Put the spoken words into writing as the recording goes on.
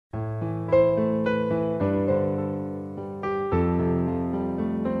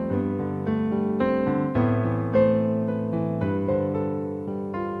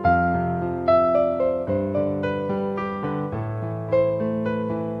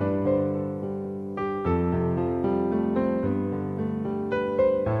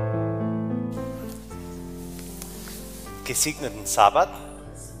Gesegneten Sabbat.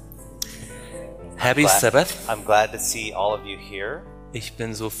 Happy Sabbath. I'm glad to see all of you here. Ich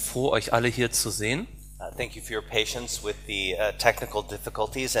bin so froh, euch alle hier zu sehen. Thank you for your patience with the technical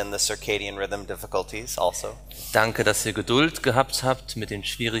difficulties and the circadian rhythm difficulties also. Danke, dass ihr Geduld gehabt habt mit den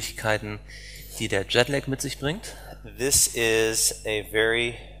Schwierigkeiten, die der Jetlag mit sich bringt. This is a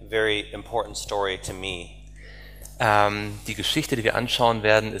very, very important story to me. Die Geschichte, die wir anschauen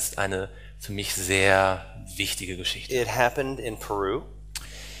werden, ist eine für mich sehr wichtige Geschichte. It happened in Peru.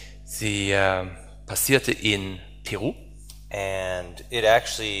 Sie passierte in Peru. And it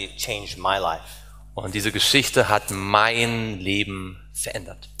actually changed my life. Und diese Geschichte hat mein Leben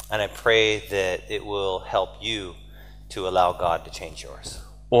verändert. And I pray that it will help you to allow God to change yours.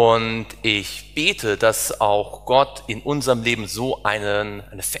 Und ich bete, dass auch Gott in unserem Leben so eine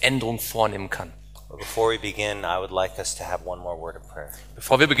Veränderung vornehmen kann. But before we begin, I would like us to have one more word of prayer.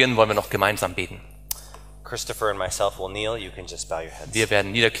 Bevor wir beginnen, wollen wir noch gemeinsam beten. Christopher and myself will kneel. You can just bow your heads. Wir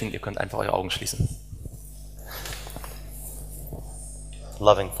werden niederknien, ihr könnt einfach eure Augen schließen.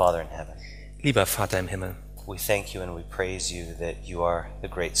 Loving Father in heaven, Lieber Vater im Himmel, we thank you and we praise you that you are the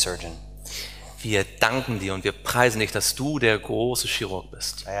great surgeon. wir danken dir und wir preisen dich, dass du der große Chirurg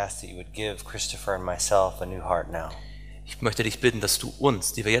bist. I ask that you would give Christopher and myself a new heart now. Ich möchte dich bitten, dass du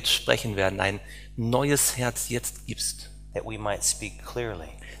uns, die wir jetzt sprechen werden, ein neues Herz jetzt gibst, That we might speak clearly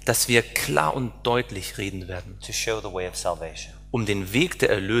dass wir klar und deutlich reden werden, to show the way of salvation. um den Weg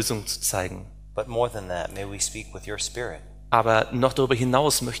der Erlösung zu zeigen. But more than that, may we speak with your spirit. Aber noch darüber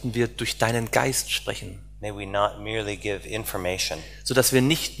hinaus möchten wir durch deinen Geist sprechen, May we not merely give information, sodass wir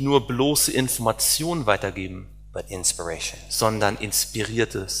nicht nur bloße Informationen weitergeben, but inspiration. sondern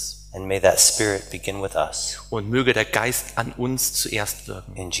Inspiriertes. And may that spirit begin with us. Und möge der Geist an uns zuerst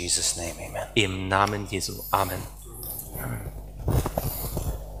wirken. In Jesus' name, amen. Im Namen Jesu. Amen.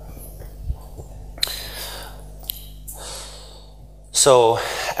 So,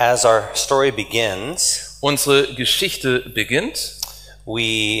 as our story begins, Unsere Geschichte beginnt.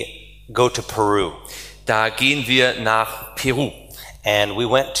 we go to Peru. Da gehen wir nach Peru. And we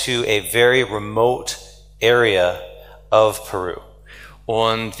went to a very remote area of Peru.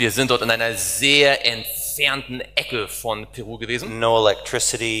 Und wir sind dort in einer sehr entfernten Ecke von Peru gewesen. No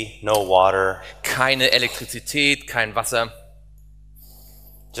electricity, no water, Keine Elektrizität, kein Wasser,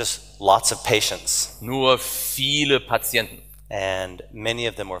 just lots of patients. nur viele Patienten. And many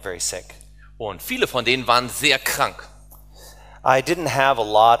of them were very sick. Und viele von denen waren sehr krank. I didn't have a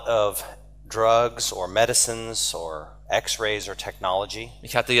lot of drugs or medicines or x-rays or technology.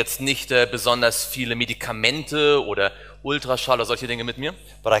 Ich hatte jetzt nicht besonders viele Medikamente oder Ultraschall oder solche Dinge mit mir.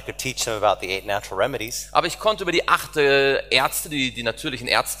 But I could teach them about the 8 natural remedies. Aber ich konnte über die 8 Ärzte, die natürlichen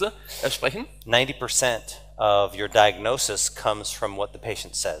Ärzte, sprechen. 90% of your diagnosis comes from what the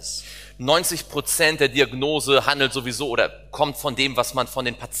patient says. 90% der Diagnose handelt sowieso oder kommt von dem, was man von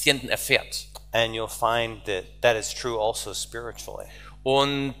den Patienten erfährt. And you'll find that that is true also spiritually.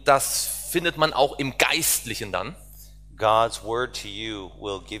 Und das findet man auch im Geistlichen dann. God's word to you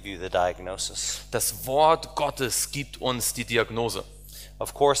will give you the diagnosis. Das Wort Gottes gibt uns die Diagnose.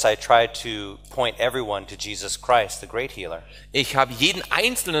 Of course, I tried to point everyone to Jesus Christ, the great healer. Ich habe jeden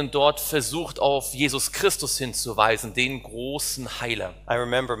Einzelnen dort versucht, auf Jesus Christus hinzuweisen, den großen Heiler. I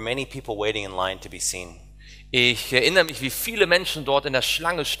remember many people waiting in line to be seen. Ich erinnere mich, wie viele Menschen dort in der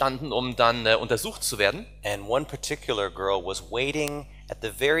Schlange standen, um dann untersucht zu werden. And one particular girl was waiting at the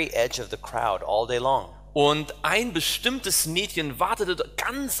very edge of the crowd all day long. Und ein bestimmtes Mädchen wartete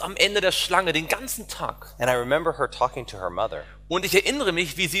ganz am Ende der Schlange den ganzen Tag. And I remember her talking to her mother. Und ich erinnere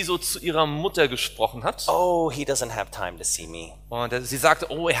mich, wie sie so zu ihrer Mutter gesprochen hat. Oh, he doesn't have time to see me. Und sie sagte,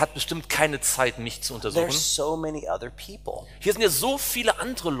 oh, er hat bestimmt keine Zeit, mich zu untersuchen. There's so many other people. Hier sind ja so viele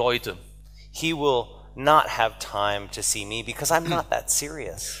andere Leute. He will not have time to see me because I'm not that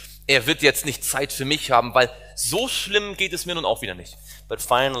serious. Er wird jetzt nicht Zeit für mich haben, weil so schlimm geht es mir nun auch wieder nicht. But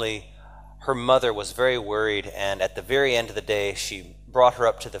finally, her mother was very worried, and at the very end of the day, she brought her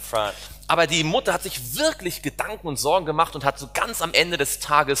up to the front. Aber die Mutter hat sich wirklich Gedanken und Sorgen gemacht und hat so ganz am Ende des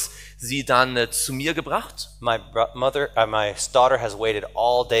Tages sie dann zu mir gebracht. My daughter has waited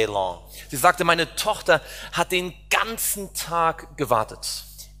all day long, Sie sagte, meine Tochter hat den ganzen Tag gewartet.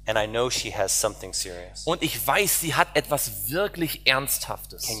 and I know she has something serious. Und ich weiß, sie hat etwas wirklich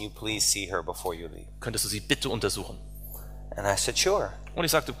Ernsthaftes. Can you please see her before you leave? Könntest du sie bitte untersuchen? And I said, sure. Und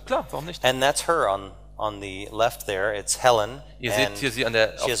ich sagte, klar, warum nicht? And that's her on the left there. It's Helen. Ihr seht and hier sie an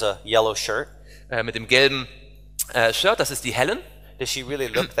der, she has a yellow shirt. mit dem gelben Shirt, das ist die Helen. Does she really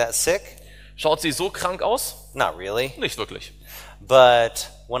look that sick? Schaut sie so krank aus? Not really. Nicht wirklich. But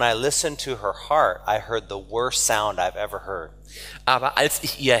when I listened to her heart, I heard the worst sound I've ever heard. Aber als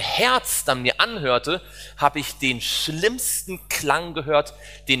ich ihr Herz dann mir anhörte, habe ich den schlimmsten Klang gehört,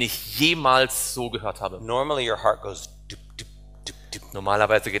 den ich jemals so gehört habe. Normally your heart goes doop, doop, doop, doop.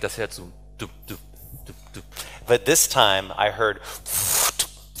 Normalerweise geht das Herz so dup, dup, dup, dup. But this time I heard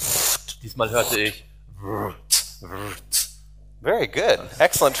Diesmal hörte ich very good.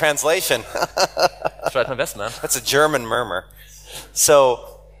 Excellent translation. Try my best, man. That's a German murmur.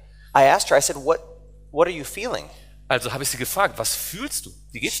 So I asked her, I said, what are you feeling? Also habe ich sie gefragt, was fühlst du?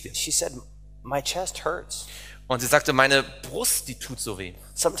 Wie geht's dir? She said, my chest hurts. Und sie sagte, meine Brust, die tut so weh.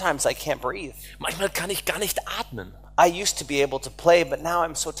 Sometimes I can't breathe. Manchmal kann ich gar nicht atmen. I used to be able to play, but now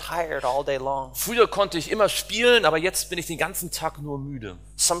I'm so tired all day long. Früher konnte ich immer spielen, aber jetzt bin ich den ganzen Tag nur müde.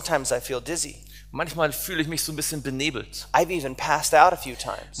 Sometimes I feel dizzy. Manchmal fühle ich mich so ein bisschen benebelt. I've even passed out a few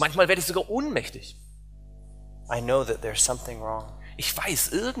times. Manchmal werde ich sogar ohnmächtig. I know that there's something wrong. Ich weiß,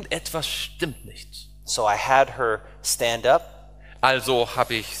 irgendetwas stimmt nicht. So I had her stand up. Also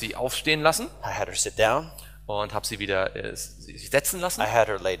habe ich sie aufstehen lassen I had her sit down. und habe sie wieder sich setzen lassen. I had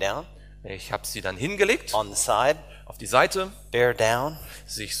her lay down Ich habe sie dann hingelegt, on the side, auf die Seite, bear down.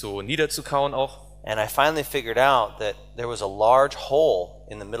 sich so niederzukauen auch. And I finally figured out that there was a large hole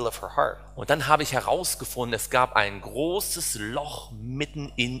in the middle of her heart. Und dann habe ich herausgefunden, es gab ein großes Loch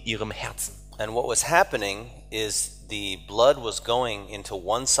mitten in ihrem Herzen. And what was happening is the blood was going into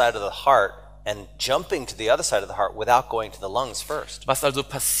one side of the heart and jumping to the other side of the heart without going to the lungs first. Was also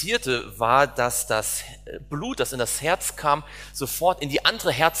passierte, war, dass das Blut, das in das Herz kam, sofort in die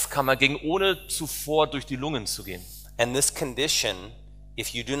andere Herzkammer ging, ohne zuvor durch die Lungen zu gehen. And this condition, if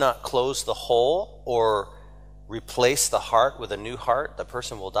you do not close the hole or replace the heart with a new heart, the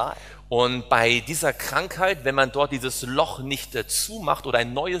person will die. Und bei dieser Krankheit, wenn man dort dieses Loch nicht zumacht oder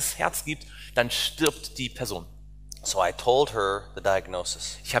ein neues Herz gibt, dann stirbt die Person. So I told her the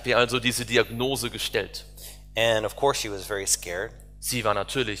diagnosis. Ich habe ihr also diese Diagnose gestellt. And of course she was very scared. Sie war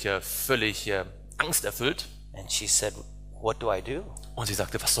natürlich völlig angsterfüllt. And she said, what do I do? Und sie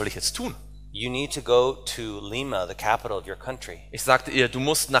sagte, was soll ich jetzt tun? You need to go to Lima, the capital of your country. Ich sagte ihr, du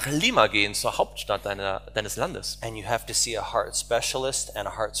musst nach Lima gehen, zur Hauptstadt deines Landes. And you have to see a heart specialist and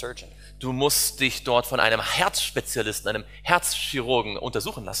a heart surgeon. Du musst dich dort von einem Herzspezialisten, einem Herzchirurgen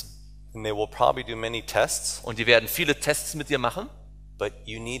untersuchen lassen. And they will probably do many tests, Und die werden viele Tests mit dir machen, but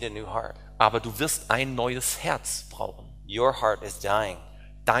you need a new heart. aber du wirst ein neues Herz brauchen. Your heart is dying.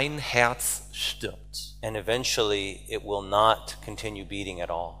 Dein Herz stirbt. And eventually it will not continue beating at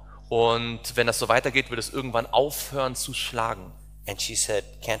all. Und wenn das so weitergeht, wird es irgendwann aufhören zu schlagen. And she said,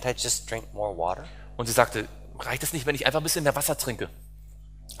 can't I just drink more water? Und sie sagte, reicht es nicht, wenn ich einfach ein bisschen mehr Wasser trinke?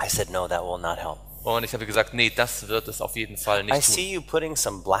 I said, no, that will not help. Und ich habe gesagt, nee, das wird es auf jeden Fall I nicht see tun. you putting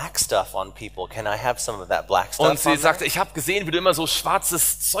some black stuff on people. Can I have some of that black stuff Und sie on there? sagte, ich habe gesehen, wie du immer so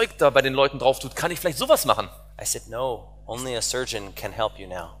schwarzes Zeug da bei den Leuten drauf tut. Kann ich vielleicht sowas machen? I said, no, only a surgeon can help you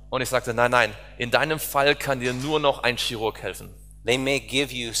now. Und ich sagte, nein, nein, in deinem Fall kann dir nur noch ein Chirurg helfen. They may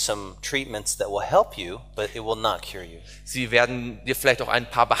give you some treatments that will help you, but it will not cure you. Sie werden dir vielleicht auch ein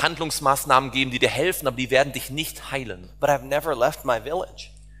paar Behandlungsmaßnahmen geben, die dir helfen, aber die werden dich nicht heilen. But I've never left my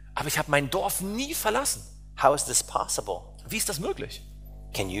village. Aber ich habe mein Dorf nie verlassen. How is this possible? Wie ist das möglich?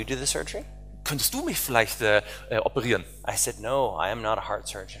 Can you do the surgery? Könntest du mich vielleicht operieren? I said, no, I am not a heart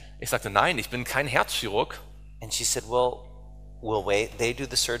surgeon. Ich sagte, nein, ich bin kein Herzchirurg. And she said, well, will they do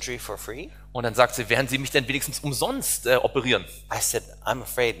the surgery for free? Und dann sagt sie, werden Sie mich denn wenigstens umsonst operieren? I said, I'm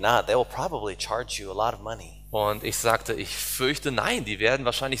afraid not. They will probably charge you a lot of money. Und ich sagte, ich fürchte, nein, die werden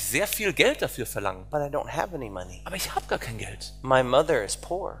wahrscheinlich sehr viel Geld dafür verlangen. But I don't have any money. Aber ich habe gar kein Geld. My mother is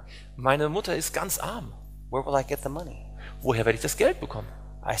poor. Meine Mutter ist ganz arm. Where will I get the money? Woher werde ich das Geld bekommen?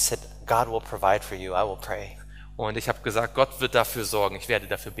 I said, God will provide for you. I will pray. Und ich habe gesagt, Gott wird dafür sorgen. Ich werde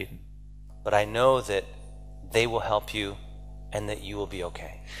dafür beten. But I know that they will help you and that you will be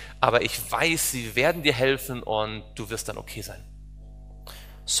okay. Aber ich weiß, sie werden dir helfen und du wirst dann okay sein.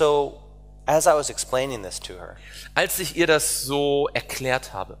 So, as I was explaining this to her, Als ich ihr das so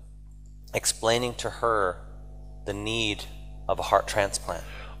erklärt habe, explaining to her the need of a heart transplant,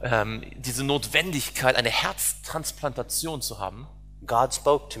 diese Notwendigkeit, eine Herztransplantation zu haben, God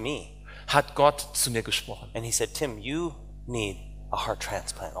spoke to me hat Gott zu mir gesprochen. and he said, Tim, you need a heart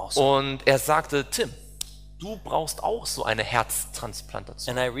transplant also. Und er sagte, Tim, du brauchst auch so eine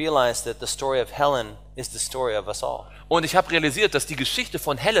Herztransplantation. And I realized that the story of Helen is the story of us all. Und ich habe realisiert, dass die Geschichte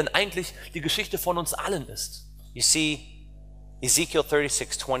von Helen eigentlich die Geschichte von uns allen ist. You see, Ezekiel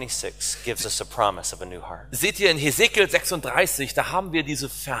 36:26 gives us a promise of a new heart. Seht ihr in Hesekiel 36, da haben wir diese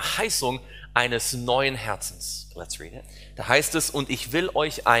Verheißung eines neuen Herzens. Let's read it. Da heißt es, und ich will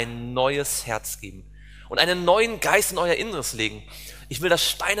euch ein neues Herz geben und einen neuen Geist in euer Inneres legen. Ich will das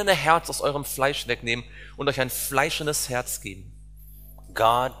steinerne Herz aus eurem Fleisch wegnehmen und euch ein fleischendes Herz geben.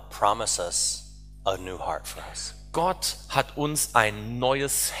 God promised us a new heart for us. Gott hat uns ein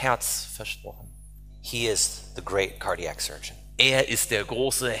neues Herz versprochen. He is the great cardiac surgeon. Er ist der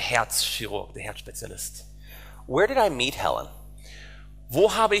große Herzchirurg, der Herzspezialist. Where did I meet Helen?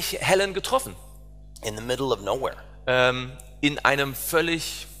 Wo habe ich Helen getroffen? In the middle of nowhere. In einem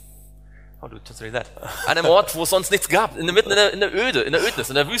völlig, how do you translate that? An einem Ort, wo es sonst nichts gab, in der Ödnis,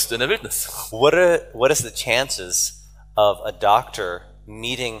 in der Wüste, in der Wildnis. What is the chances of a doctor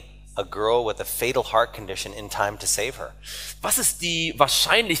meeting a girl with a fatal heart condition in time to save her? Was ist die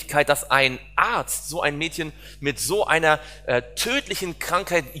Wahrscheinlichkeit, dass ein Arzt so ein Mädchen mit so einer tödlichen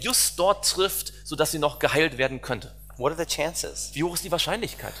Krankheit just dort trifft, sodass sie noch geheilt werden könnte? What are the chances? Wie hoch ist die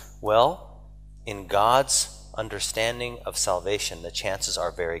Wahrscheinlichkeit? Well, in God's understanding of salvation, the chances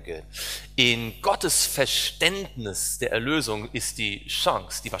are very good. In Gottes Verständnis der Erlösung ist die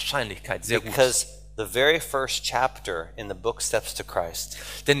Chance, die Wahrscheinlichkeit sehr gut. Because the very first chapter in the book Steps to Christ.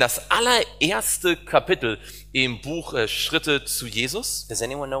 Denn das allererste Kapitel im Buch Schritte zu Jesus, Does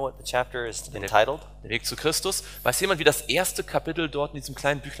anyone know what the chapter is entitled? der Weg zu Christus, weiß jemand, wie das erste Kapitel dort in diesem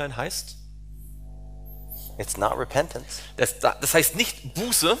kleinen Büchlein heißt? It's not repentance. Das heißt nicht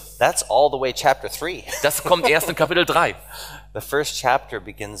Buße, That's all the way chapter 3. das kommt erst in Kapitel 3. The first chapter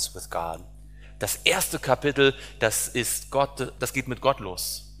begins with God. Das erste Kapitel, das geht mit Gott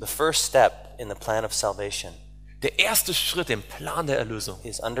los. The first step in the plan of salvation Der erste Schritt im Plan der Erlösung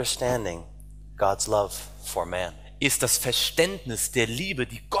is understanding God's love for man. ist das Verständnis der Liebe,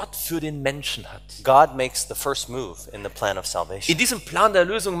 die Gott für den Menschen hat. God makes the first move in the plan of salvation. In diesem Plan der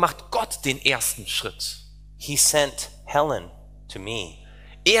Erlösung macht Gott den ersten Schritt. He sent Helen to me,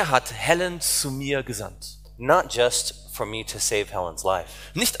 Er hat Helen zu mir gesandt. not just for me to save Helen's life,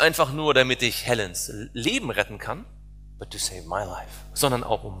 Nicht einfach nur, damit ich Helens Leben retten kann, but to save my life. sondern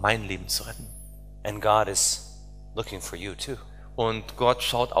auch, um mein Leben zu retten. And God is looking for you too. Und Gott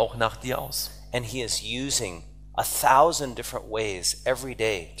schaut auch nach dir aus. And He is using 1,000 different ways every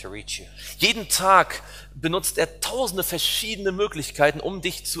day to reach you. Jeden Tag benutzt er tausende verschiedene Möglichkeiten, um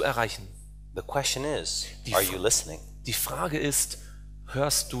dich zu erreichen. The question is, Die are Fra- you listening? Die Frage ist,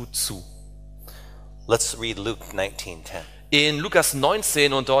 hörst du zu? Let's read Luke 19:10. In Lukas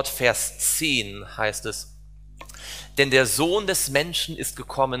 19 und dort Vers 10 heißt es, denn der Sohn des Menschen ist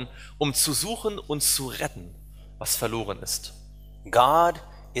gekommen, um zu suchen und zu retten, was verloren ist. God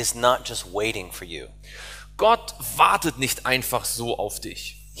is not just waiting for you. Gott wartet nicht einfach so auf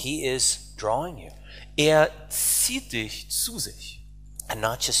dich. He is drawing you. Er zieht dich zu sich. And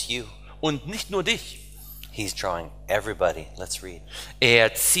not just you. Und nicht nur dich. He's drawing everybody. Let's read.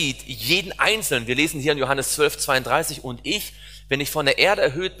 Er zieht jeden Einzelnen. Wir lesen hier in Johannes 12,32 und ich, wenn ich von der Erde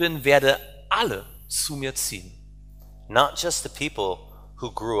erhöht bin, werde alle zu mir ziehen. Not just the people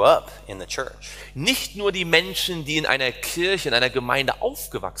who grew up in the church, Nicht nur die Menschen, die in einer Kirche, in einer Gemeinde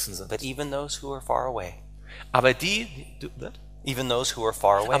aufgewachsen sind, but even those who are far away. aber Even those who are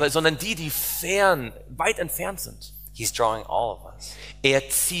far away. sondern die weit entfernt sind. He's drawing all of us. Er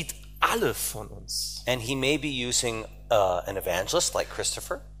zieht alle von uns. And He may be using an evangelist like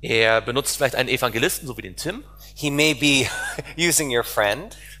Christopher. Er benutzt vielleicht einen Evangelisten, so wie den Tim. He may be using your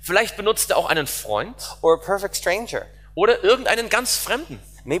friend Vielleicht benutzt er auch einen Freund or a perfect stranger. oder irgendeinen ganz Fremden.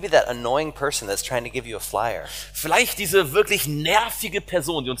 Maybe that annoying person that's trying to give you a flyer. Vielleicht diese wirklich nervige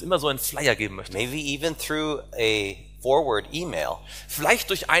Person, die uns immer so einen Flyer geben möchte. Maybe even through a forward email. Vielleicht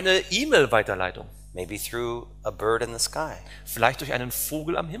durch eine E-Mail-Weiterleitung. Maybe through a bird in the sky. Vielleicht durch einen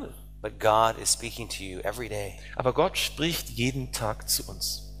Vogel am Himmel. But God is speaking to you every day. Aber Gott spricht jeden Tag zu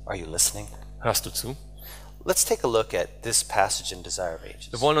uns. Are you listening? Hörst du zu? Let's take a look at this passage in Desire of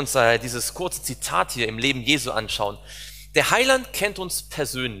Ages. Wir wollen uns dieses kurze Zitat hier im Leben Jesu anschauen. Der Heiland kennt uns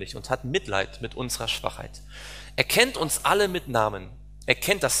persönlich und hat Mitleid mit unserer Schwachheit. Er kennt uns alle mit Namen. Er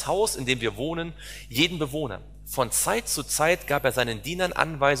kennt das Haus, in dem wir wohnen, jeden Bewohner. Von Zeit zu Zeit gab er seinen Dienern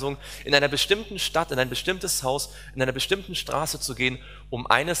Anweisung, in einer bestimmten Stadt, in ein bestimmtes Haus, in einer bestimmten Straße zu gehen, um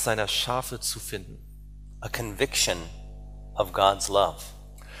eines seiner Schafe zu finden. A conviction of God's love.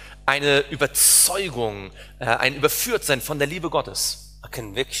 Eine Überzeugung, ein Überführtsein von der Liebe Gottes. A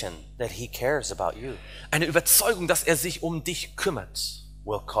conviction that He cares about you. Eine Überzeugung, dass er sich um dich kümmert.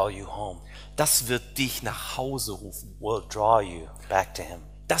 Will call you home. Das wird dich nach Hause rufen. Will draw you back to Him.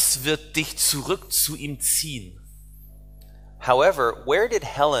 Das wird dich zurück zu ihm ziehen. However, where did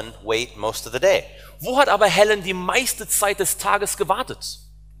Helen wait most of the day? Wo hat aber Helen die meiste Zeit des Tages gewartet?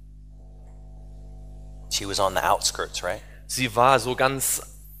 She was on the outskirts, right? Sie war so ganz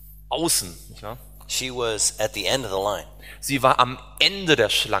außen, nicht wahr? She was at the end of the line. Sie war am Ende der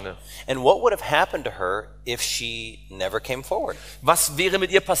Schlange. And what would have happened to her if she never came forward? Was wäre mit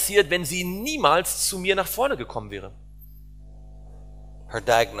ihr passiert, wenn sie niemals zu mir nach vorne gekommen wäre? Her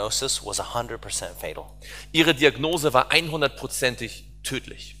diagnosis was 100% fatal. Ihre Diagnose war 100%ig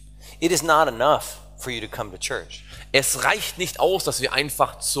tödlich. It is not enough for you to come to church. Es reicht nicht aus, dass wir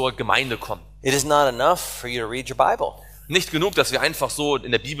einfach zur Gemeinde kommen. It is not enough for you to read your Bible. Nicht genug, dass wir einfach so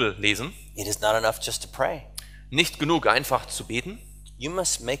in der Bibel lesen. It is not enough just to pray. Nicht genug, einfach zu beten. You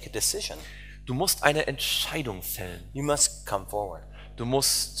must make a decision. Du musst eine Entscheidung fällen. You must come forward. Du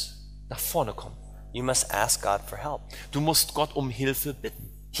musst nach vorne kommen. You must ask God for help. Du musst Gott um Hilfe bitten.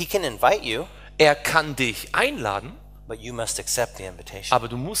 He can invite you, Er kann dich einladen, but you must accept the invitation. aber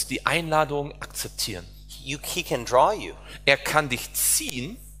du musst die Einladung akzeptieren. He can draw you, Er kann dich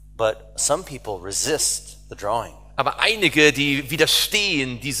ziehen, but some people resist the drawing. aber einige, die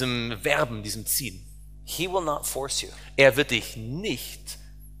widerstehen diesem Werben, diesem Ziehen. He will not force you, Er wird dich nicht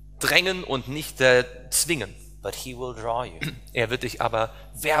drängen und nicht zwingen. but he will draw you. Er wird dich aber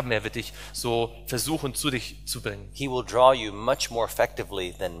werben, er wird dich so versuchen, zu dich zu bringen. He will draw you much more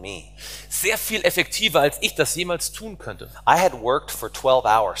effectively than me. Sehr viel effektiver, als ich das jemals tun könnte. I had worked for 12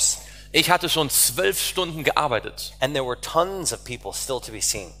 hours, Ich hatte schon 12 Stunden gearbeitet and there were tons of people still to be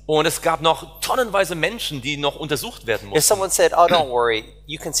seen. und es gab noch tonnenweise Menschen, die noch untersucht werden If mussten. someone said, "Oh, don't worry,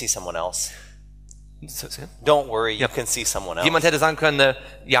 you can see someone else. Don't worry, you can see someone else," Jemand hätte sagen können,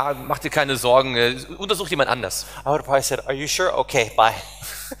 ja, mach dir keine Sorgen, untersuch jemand anders. I would have probably said, "Are you sure? Okay, bye."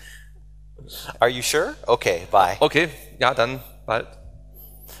 Are you sure? Okay, bye. Okay, ja, dann bald.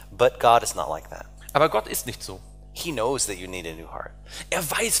 But God is not like that. Aber Gott ist nicht so. He knows that you need a new heart. Er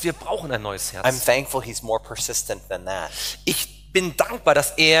weiß, wir brauchen ein neues I'm Herz. thankful he's more persistent than that. Ich bin dankbar,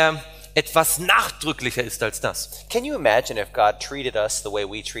 dass er etwas nachdrücklicher ist als das. Can you imagine if God treated us the way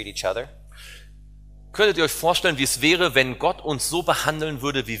we treat each other? Könntet ihr euch vorstellen, wie es wäre, wenn Gott uns so behandeln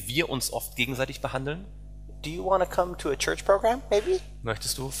würde, wie wir uns oft gegenseitig behandeln? Do you want to come to a church program, maybe?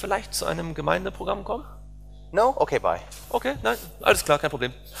 Möchtest du vielleicht zu einem Gemeindeprogramm kommen? No? Okay, bye. Okay, nein, alles klar, kein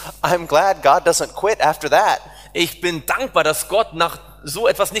Problem. I'm glad God doesn't quit after that. Ich bin dankbar, dass Gott nach so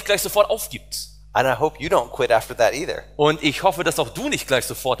etwas nicht gleich sofort aufgibt. And I hope you don't quit after that either. Und ich hoffe, dass auch du nicht gleich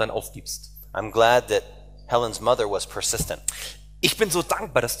sofort dann aufgibst. I'm glad that Helen's mother was persistent. Ich bin so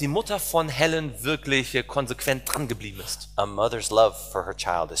dankbar, dass die Mutter von Helen wirklich konsequent dran geblieben ist. A mother's love for her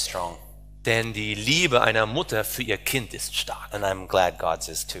child is strong. Denn die Liebe einer Mutter für ihr Kind ist stark. And I'm glad God's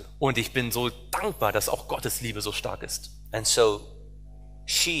is too. Und ich bin so dankbar, dass auch Gottes Liebe so stark ist. And so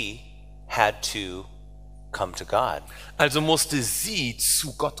she had to come to God. Also musste sie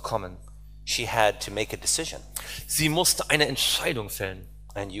zu Gott kommen. She had to make a decision. Sie musste eine Entscheidung fällen.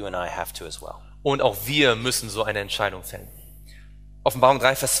 And you and I have to as well. Und auch wir müssen so eine Entscheidung fällen. Offenbarung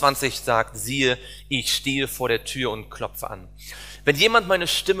 3, Vers 20 sagt, siehe, ich stehe vor der Tür und klopfe an. Wenn jemand meine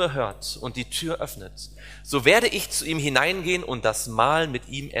Stimme hört und die Tür öffnet, so werde ich zu ihm hineingehen und das Mahl mit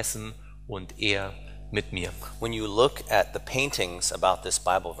ihm essen und er mit mir. When you look at the paintings about this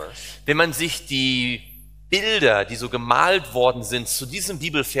Bible verse, Wenn man sich die Bilder, die so gemalt worden sind, zu diesem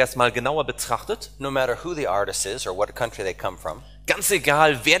Bibelvers mal genauer betrachtet, no matter who the artist is or what country they come from, ganz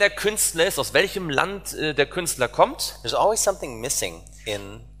egal, wer der Künstler ist, aus welchem Land der Künstler kommt, there's always something missing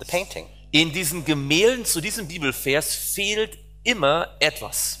in the painting. in diesen Gemälden zu diesem Bibelvers fehlt immer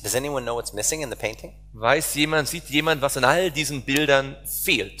etwas. Does anyone know what's missing in the painting? Weiß jemand, sieht jemand, was in all diesen Bildern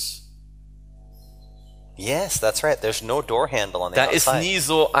fehlt? Yes, that's right. There's no door handle on the Da ist outside. nie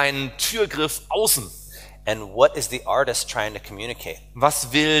so ein Türgriff außen. And what is the artist trying to communicate?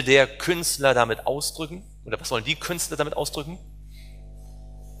 Was will der Künstler damit ausdrücken? Oder was wollen die Künstler damit ausdrücken?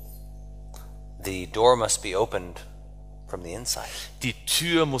 The door must be opened from the inside. Die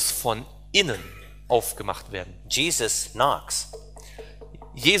Tür muss von innen aufgemacht werden. Jesus knocks.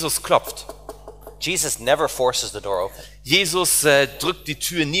 Jesus klopft. Jesus never forces the door open. Jesus drückt die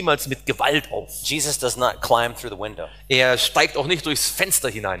Tür niemals mit Gewalt auf. Jesus does not climb through the window. Er steigt auch nicht durchs Fenster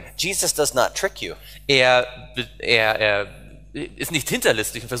hinein. Jesus does not trick you. Er ist nicht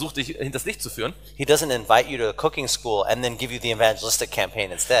hinterlistig und versucht dich hinters Licht zu führen. He doesn't invite you to a cooking school and then give you the evangelistic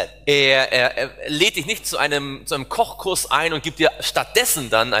campaign instead. Er lädt dich nicht zu einem Kochkurs ein und gibt dir stattdessen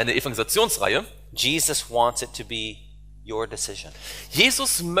dann eine Evangelisationsreihe. Jesus wants it to be your decision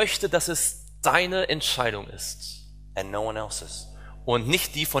Jesus möchte, dass es deine Entscheidung ist and no one else's. und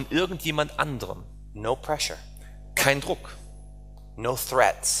nicht die von irgendjemand anderem. No pressure, Kein Druck, no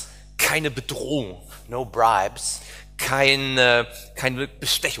threats, keine Bedrohung, no bribes, keine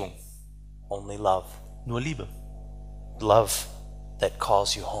Bestechung, only love. nur Liebe. Love that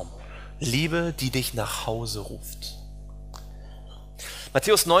calls you home. Liebe, die dich nach Hause ruft.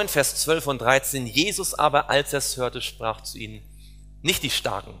 Matthäus 9, Vers 12 und 13. Jesus aber, als er es hörte, sprach zu ihnen: Nicht die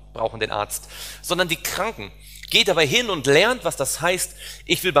Starken brauchen den Arzt, sondern die Kranken. Geht dabei hin und lernt, was das heißt: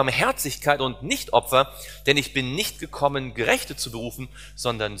 Ich will Barmherzigkeit und nicht Opfer, denn ich bin nicht gekommen, Gerechte zu berufen,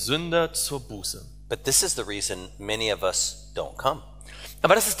 sondern Sünder zur Buße. But this is the reason many of us don't come.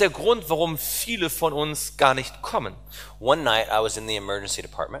 Aber das ist der Grund, warum viele von uns gar nicht kommen. One night I was in the emergency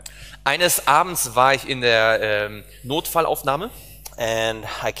department Eines Abends war ich in der Notfallaufnahme and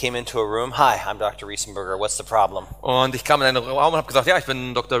I came into a room. Hi, I'm Dr. Riesenberger. What's the problem? und ich kam in einen Raum und habe gesagt: Ja, ich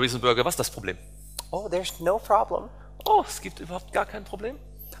bin Dr. Riesenberger, was ist das Problem? Oh, there's no problem. Oh, es gibt überhaupt gar kein Problem.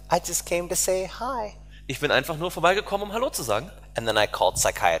 I just came to say hi. Ich bin einfach nur vorbeigekommen, um Hallo zu sagen. And then I called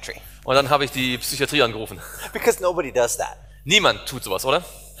psychiatry Und dann habe ich die Psychiatrie angerufen. because nobody does that. Niemand tut sowas, oder?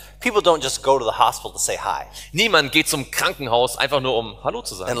 People don't just go to the hospital to say hi Niemand geht zum Krankenhaus einfach nur, um Hallo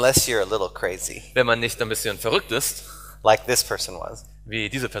zu sagen. unless you're a little crazy, Wenn man nicht ein bisschen verrückt ist, like this person was. wie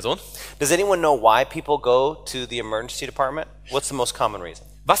diese Person. Does anyone know why people go to the emergency department? What's the most common reason?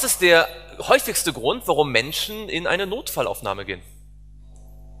 Was ist der häufigste Grund, warum Menschen in eine Notfallaufnahme gehen?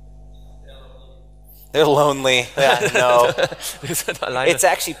 They're lonely. Yeah, no. Wir sind alleine. It's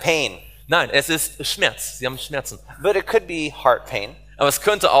actually pain, Nein, es ist Schmerz. Sie haben Schmerzen. but it could be heart pain, Aber es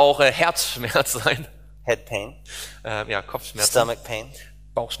könnte auch Herzschmerz sein. head pain, Ja, Kopfschmerzen, stomach pain.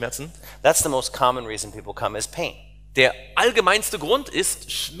 Bauchschmerzen. That's the most common reason people come is pain. Der allgemeinste Grund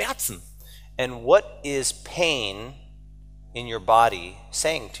ist Schmerzen. And what is pain in your body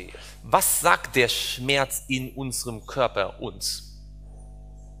saying to you? Was sagt der Schmerz in unserem Körper uns?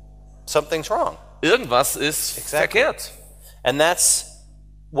 Something's wrong. Irgendwas ist verkehrt. And that's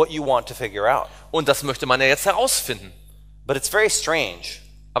what you want to figure out. Und das möchte man ja jetzt herausfinden. But it's very strange.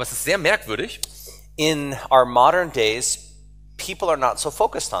 Aber es ist sehr merkwürdig. In our modern days, people are not so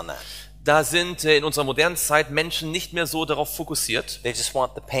focused on that. Da sind in unserer modernen Zeit Menschen nicht mehr so darauf fokussiert. They just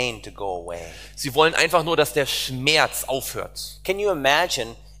want the pain to go away. Sie wollen einfach nur, dass der Schmerz aufhört. Can you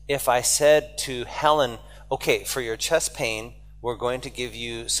imagine if I said to Helen, okay, for your chest pain, we're going to give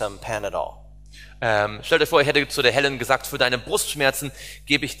you some Panadol. Stellt euch vor, ich hätte zu der Helen gesagt: Für deine Brustschmerzen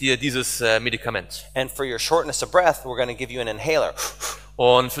gebe ich dir dieses Medikament. And for your shortness of breath, we're going to give you an inhaler.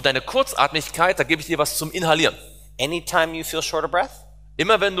 Und für deine Kurzatmigkeit, da gebe ich dir was zum Inhalieren. Anytime you feel short of breath,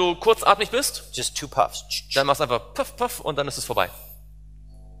 Immer wenn du kurzatmig bist, just 2 puffs. dann machst du einfach puff, puff und dann ist es vorbei.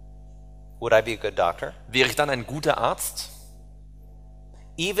 Would I be a good doctor? Wäre ich dann ein guter Arzt?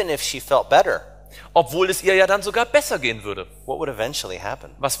 Even if she felt better, Obwohl es ihr ja dann sogar besser gehen würde. what would eventually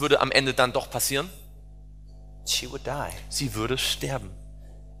happen? Was würde am Ende dann doch passieren? She would die. Sie würde sterben.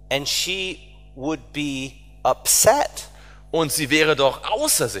 And she would be upset Und sie wäre doch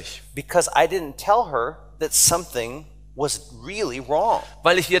außer sich, because I didn't tell her that something was really wrong.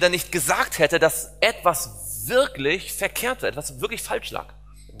 weil ich ihr dann nicht gesagt hätte, dass etwas wirklich verkehrt war, etwas wirklich falsch lag.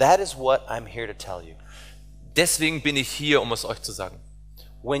 That is what I'm here to tell you. Deswegen bin ich hier, um es euch zu sagen.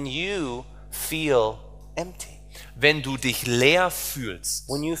 When you feel empty, Wenn du dich leer fühlst,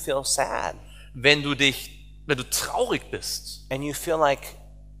 when you feel sad, wenn du traurig bist and you feel like,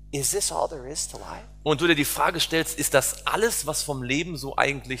 is this all there is to life? und du dir die Frage stellst, ist das alles, was vom Leben so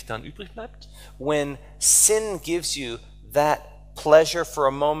eigentlich dann übrig bleibt? When sin gives you that pleasure for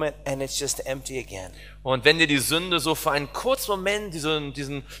a moment and it's just empty again. Und wenn dir die Sünde so für einen kurzen Moment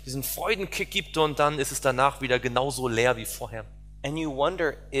diesen Freudenkick gibt und dann ist es danach wieder genauso leer wie vorher. And you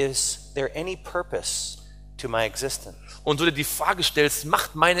wonder, is there any purpose to my existence? Und du dir die Frage stellst,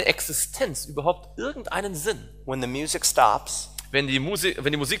 macht meine Existenz überhaupt irgendeinen Sinn? When the music stops Wenn die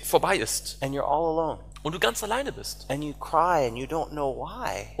Musik vorbei ist and you're all alone und du ganz alleine bist and you cry and you don't know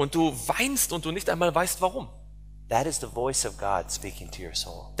why, und du weinst und du nicht einmal weißt, warum. that is the voice of God speaking to your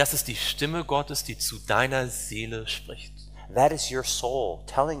soul. Das ist die Stimme Gottes, die zu deiner Seele spricht. That is your soul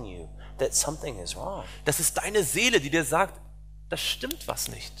telling you that something is wrong. Das ist deine Seele, die dir sagt, da stimmt was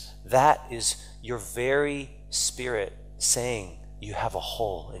nicht. That is your very spirit saying you have a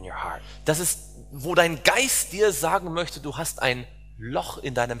hole in your heart. Das ist, wo dein Geist dir sagen möchte, du hast ein Loch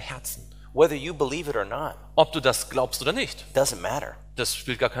in deinem Herzen. Whether you believe it or not, Ob du das glaubst oder nicht, doesn't matter. das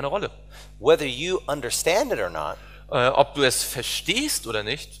spielt gar keine Rolle. Whether you understand it or not, Ob du es verstehst oder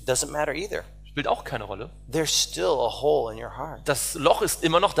nicht, doesn't matter either. spielt auch keine Rolle. There's still a hole in your heart. Das Loch ist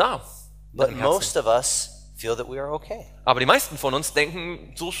immer noch da. in But deinem Herzen. most of us feel that we are okay. Aber die meisten von uns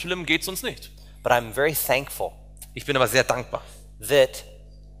denken, so schlimm geht's uns nicht. But I'm very thankful Ich bin aber sehr dankbar, that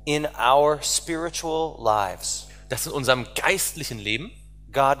in our spiritual lives, dass in unserem geistlichen Leben,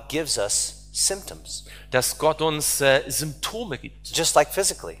 God gives us symptoms, dass Gott uns Symptome gibt. just like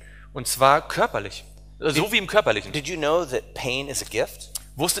physically. Und zwar körperlich. So wie im Körperlichen. Did you know that pain is a gift?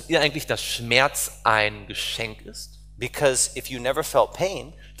 Wusstet ihr eigentlich, dass Schmerz ein Geschenk ist? Because if you never felt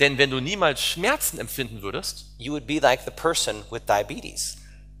pain, Denn wenn du niemals Schmerzen empfinden würdest, you would be like the person with diabetes.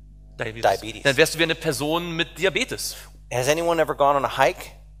 Diabetes. dann wärst du wie eine Person mit Diabetes. Has anyone ever gone on a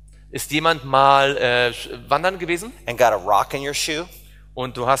hike Ist jemand mal wandern gewesen and got a rock in your shoe?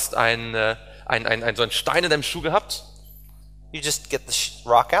 und du hast so einen Stein in deinem Schuh gehabt? You just get the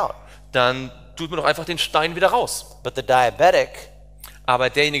rock out. Dann tut man doch einfach den Stein wieder raus. But the diabetic Aber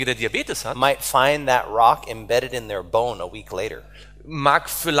derjenige, der Diabetes hat, might find that rock embedded in their bone a week later. mag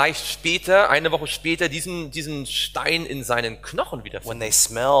vielleicht später, eine Woche später, diesen Stein in seinen Knochen When wiederfinden. they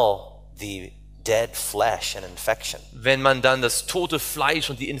smell the dead flesh and infection. Wenn man dann das tote Fleisch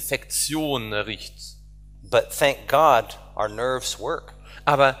und die Infektion riecht. But thank God our nerves work.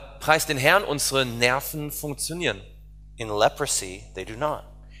 Aber preis den Herrn, unsere Nerven funktionieren. In leprosy, they do not.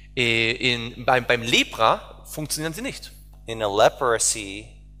 Beim Lepra funktionieren sie nicht. In a leprosy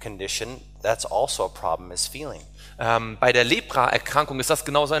condition, that's also a problem, is feeling. Bei der Lepra-Erkrankung ist das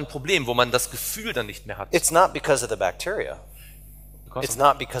genauso ein Problem, wo man das Gefühl dann nicht mehr hat. It's not because of the bacteria. It's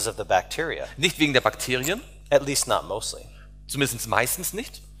not because of the bacteria, Nicht wegen der Bakterien, at least not mostly. zumindest meistens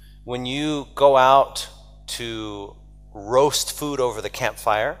nicht. When you go out to roast food over the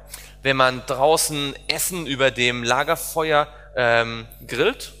campfire, Wenn man draußen Essen über dem Lagerfeuer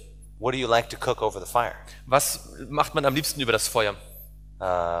grillt, what do you like to cook over the fire? was macht man am liebsten über das Feuer?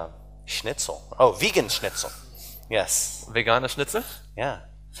 Schnitzel. Oh, vegan schnitzel. Yes. Veganer Schnitzel? Yeah.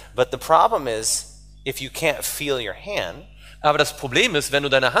 But the problem is, if you can't feel your hand, Aber das Problem ist, wenn du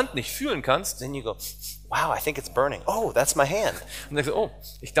deine Hand nicht fühlen kannst, then you go, wow, I think it's burning. Oh, that's my hand. und denkst du, oh,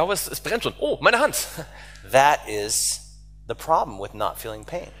 ich glaube, es brennt schon. Oh, meine Hand. That is the problem with not feeling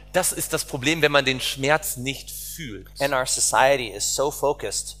pain. Das ist das Problem, wenn man den Schmerz nicht fühlt. And our society is so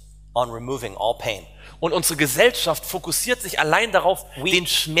focused on removing all pain. Und unsere Gesellschaft fokussiert sich allein darauf, den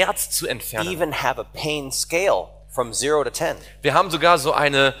Schmerz zu entfernen. Even have a pain scale from 0 to 10. Wir haben sogar so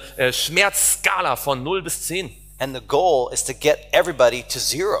eine Schmerzskala von 0 bis 10. And the goal is to get everybody to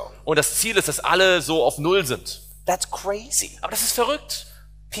 0. Und das Ziel ist, dass alle so auf 0 sind. That's crazy. Aber das ist verrückt.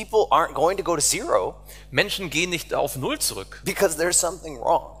 People aren't going to go to 0 Menschen gehen nicht auf 0 zurück. because there's something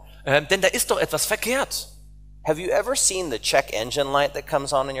wrong. Denn da ist doch etwas verkehrt. Have you ever seen the check engine light that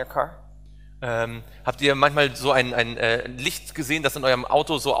comes on in your car? Habt ihr manchmal so ein Licht gesehen, das in eurem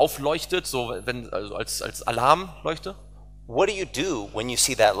Auto so aufleuchtet, so also als Alarmleuchte? What do you do when you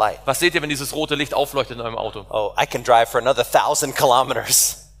see that light? Was seht ihr, wenn dieses rote Licht aufleuchtet in eurem Auto? Oh, I can drive for another 1,000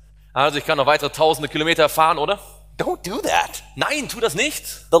 kilometers. Also ich kann noch weitere tausende Kilometer fahren, oder? Don't do that. Nein, tu das nicht.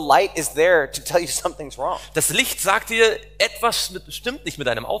 The light is there to tell you something's wrong. Das Licht sagt dir, etwas stimmt nicht mit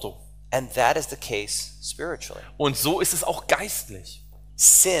deinem Auto. And that is the case spiritually. Und so ist es auch geistlich.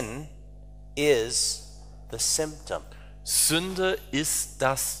 Sin is the symptom. Sünde ist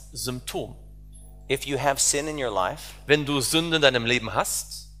das Symptom. If you have sin in your life, Wenn du Sünde in deinem Leben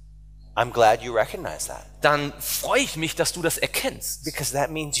hast, I'm glad you recognize that. dann freue ich mich, dass du das erkennst. Because that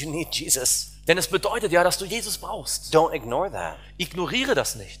means you need Jesus. Denn es bedeutet ja, dass du Jesus brauchst. Don't ignore that. Ignoriere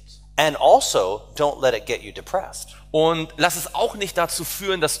das nicht. And also, don't let it get you depressed. Und lass es auch nicht dazu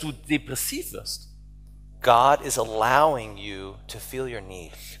führen, dass du depressiv wirst. God is allowing you to feel your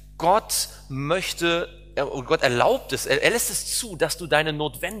need. Gott Gott erlaubt es, er lässt es zu, dass du deine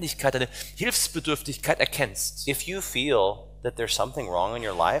Notwendigkeit, deine Hilfsbedürftigkeit erkennst. If you feel that there's something wrong in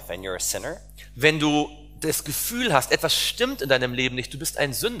your life and you're a sinner, Wenn du das Gefühl hast, etwas stimmt in deinem Leben nicht, du bist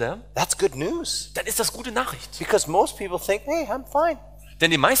ein Sünder, that's good news. dann ist das gute Nachricht. Because most people think, hey, I'm fine. Denn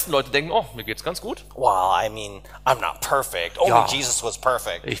die meisten Leute denken, oh, mir geht's ganz gut. Well, I mean, I'm not perfect. Only Ja. Jesus was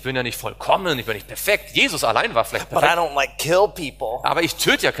perfect. Ich bin ja nicht vollkommen, ich bin nicht perfekt. Jesus allein war vielleicht But I perfekt. don't like kill people. Aber ich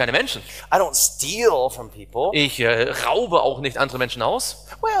töte ja keine Menschen. I don't steal from people. Ich raube auch nicht andere Menschen aus.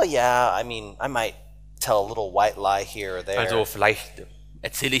 Well, yeah, I mean, I might tell a little white lie here or there. Also vielleicht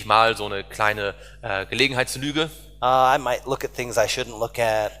erzähle ich mal so eine kleine Gelegenheitslüge. I might look at things I shouldn't look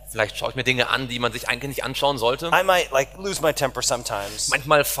at. Vielleicht schaue ich mir Dinge an, die man sich eigentlich nicht anschauen sollte. I might like lose my temper sometimes.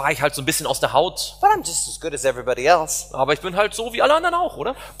 Manchmal fahre ich halt so ein bisschen aus der Haut. But I'm just as good as everybody else. Aber ich bin halt so wie alle anderen auch,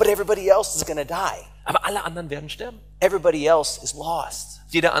 oder? But everybody else is gonna die. Aber alle anderen werden sterben. Everybody else is lost.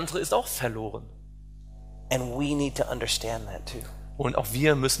 Jeder andere ist auch verloren. And we need to understand that too. Und auch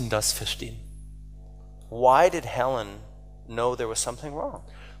wir müssen das verstehen. Why did Helen know there was something wrong?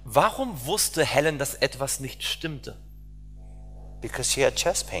 Warum wusste Helen, dass etwas nicht stimmte? Because she had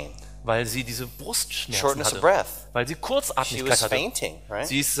chest pain, Weil sie diese Brustschmerzen shortness of hatte. breath. Weil sie She Kurzatmigkeit was hatte. fainting, right?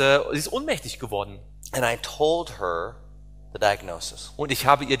 Sie ist ohnmächtig geworden. And I told her the diagnosis. Und ich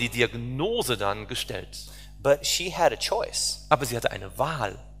habe ihr die Diagnose dann gestellt. But she had a choice. Aber sie hatte eine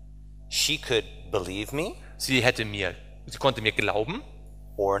Wahl. She could believe me Sie konnte mir glauben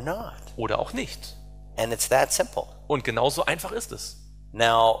or not. oder auch nicht. And it's that simple. Und genauso einfach ist es.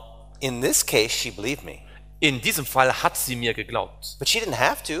 Now, in this case, she believed me. In diesem Fall hat sie mir geglaubt. But she didn't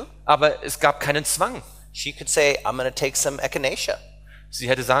have to. Aber es gab keinen Zwang. She could say, I'm going to take some echinacea. Sie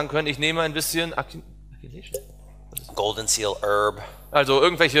hätte sagen können, ich nehme ein bisschen Golden seal herb. also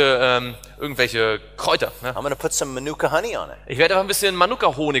irgendwelche Kräuter. Ne? I'm going to put some Manuka honey on it. Ich werde aber ein bisschen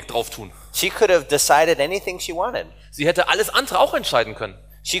Manuka-Honig drauf tun. She could have decided anything she wanted. Sie hätte alles andere auch entscheiden können.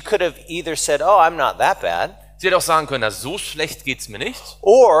 She could have either said, oh, I'm not that bad. Sie hätte auch sagen können, na, so schlecht geht's mir nicht.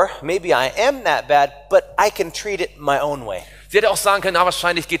 Or maybe I am that bad, but I can treat it my own way. Sie hätte auch sagen können, na,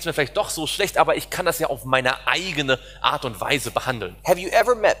 wahrscheinlich geht's mir vielleicht doch so schlecht, aber ich kann das ja auf meine eigene Art und Weise behandeln. Have you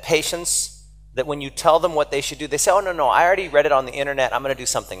ever met patients that when you tell them what they should do, they say, oh, no, I already read it on the internet, I'm going to do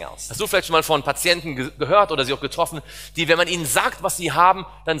something else. Hast du vielleicht schon mal von Patienten gehört oder sie auch getroffen, die, wenn man ihnen sagt, was sie haben,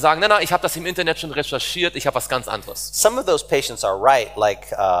 dann sagen, na, ich habe das im Internet schon recherchiert, ich habe was ganz anderes. Some of those patients are right, like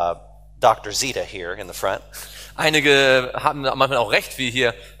Dr. Zita here in the front. Einige haben manchmal auch recht, wie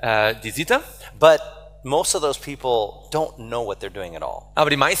hier die Sita. But most of those people don't know what they're doing at all.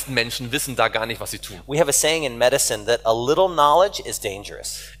 Aber die meisten Menschen wissen da gar nicht, was sie tun. We have a saying in medicine that a little knowledge is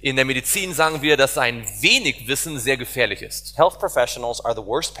dangerous. In der Medizin sagen wir, dass ein wenig Wissen sehr gefährlich ist. Health professionals are the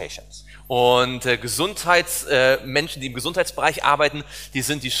worst patients. Und Menschen, die im Gesundheitsbereich arbeiten, die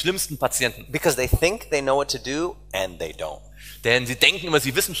sind die schlimmsten Patienten. Because they think they know what to do and they don't. Denn sie denken immer,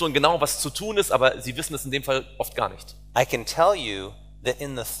 sie wissen schon genau, was zu tun ist, aber sie wissen es in dem Fall oft gar nicht. I can tell you that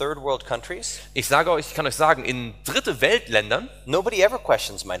in the third world countries, Ich kann euch sagen, in dritte Weltländern nobody ever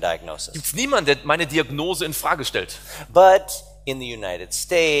questions my diagnosis. gibt es niemanden, der meine Diagnose in Frage stellt. But in the United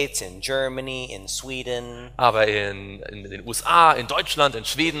States, in Germany, in Sweden, Aber in den USA, in Deutschland, in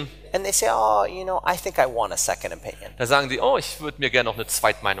Schweden, and they say, oh, I think I want a second opinion. da sagen die, oh, ich würde mir gerne noch eine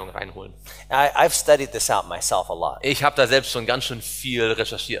Zweitmeinung reinholen. I've studied this out myself a lot. Ich habe da selbst schon ganz schön viel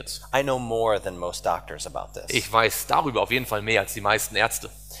recherchiert. I know more than most doctors about this. Ich weiß darüber auf jeden Fall mehr als die meisten Ärzte.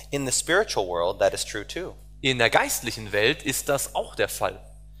 In the spiritual world, that is true too. In der geistlichen Welt ist das auch der Fall.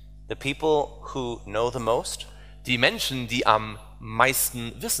 The people who know the most Die Menschen, die am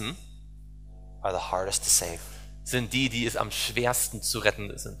meisten wissen, are the hardest to save. sind die, die es am schwersten zu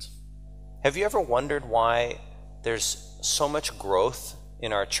retten sind. Have you ever wondered why there's so much growth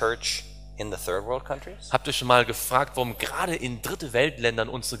in our church in the third world countries? Habt ihr schon mal gefragt, warum gerade in dritte Weltländern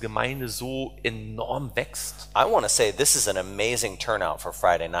unsere Gemeinde so enorm wächst? I want to say this is an amazing turnout for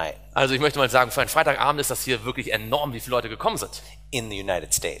Friday night Also ich möchte mal sagen, für einen Freitagabend ist das hier wirklich enorm, wie viele Leute gekommen sind. in the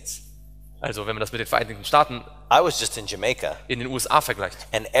United States. Also wenn man das mit den Vereinigten Staaten I was just in Jamaica, in den USA vergleicht.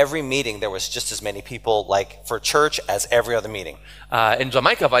 and every meeting there was just as many people like for church as every other meeting. In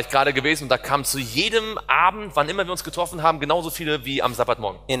Jamaika war ich gerade gewesen und da kamen zu jedem Abend, wann immer wir uns getroffen haben, genauso viele wie am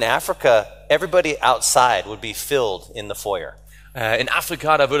Sabbatmorgen. In Africa, everybody outside would be filled in the foyer In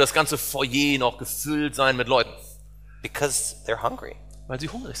Afrika, da würde das ganze Foyer noch gefüllt sein mit Leuten, because they're hungry. weil sie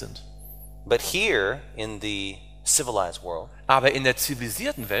hungrig sind. But here in the civilized world, Aber in der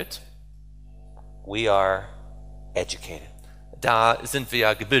zivilisierten Welt, we are educated. da sind wir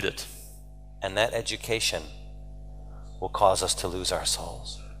ja gebildet. And that education will cause us to lose our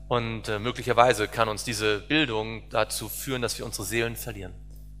souls. Und möglicherweise kann uns diese Bildung dazu führen, dass wir unsere Seelen verlieren.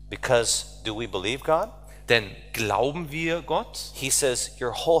 Because do we believe God? Denn glauben wir Gott? He says,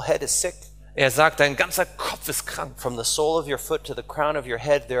 your whole head is sick. Er sagt, dein ganzer Kopf ist krank. From the sole of your foot to the crown of your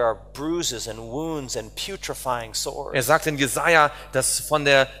head, there are bruises and wounds and putrefying Er sores. sagt in Jesaja, dass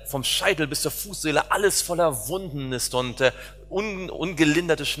vom Scheitel bis zur Fußsohle alles voller Wunden ist und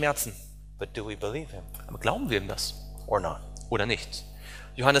ungelinderte Schmerzen. But do we believe him Aber glauben wir ihm das or not? oder nicht?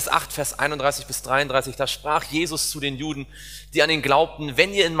 Johannes 8, Vers 31 bis 33, da sprach Jesus zu den Juden, die an ihn glaubten,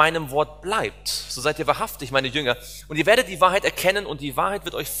 wenn ihr in meinem Wort bleibt, so seid ihr wahrhaftig meine Jünger, und ihr werdet die Wahrheit erkennen und die Wahrheit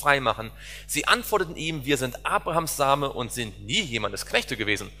wird euch frei machen. Sie antworteten ihm, wir sind Abrahams Same und sind nie jemandes Knechte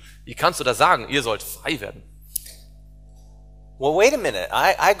gewesen. Wie kannst du da sagen, ihr sollt frei werden? Well, wait a minute.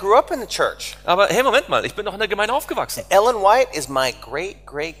 I grew up in the church. Aber hey, Moment mal, ich bin doch in der Gemeinde aufgewachsen. Ellen White is my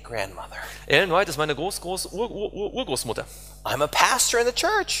great-great-grandmother. Ellen White ist meine Urgroßmutter. I'm a pastor in the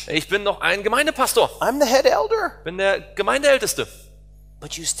church. Ich bin noch ein Gemeindepastor, I'm the head elder. bin der Gemeindeälteste.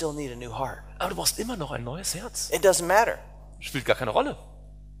 But you still need a new heart. Aber du brauchst immer noch ein neues Herz. It doesn't matter. Spielt gar keine Rolle.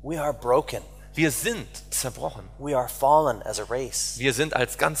 We are broken. Wir sind zerbrochen. We are fallen as a race. Wir sind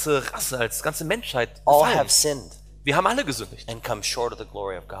als ganze Rasse, als ganze Menschheit All gefallen. have sinned Wir haben alle gesündigt and come short of the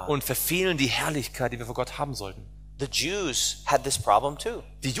glory of God. und verfehlen die Herrlichkeit, die wir vor Gott haben sollten. The Jews had this problem too.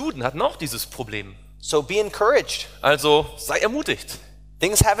 Die Juden hatten auch dieses Problem. So be encouraged. Also sei ermutigt.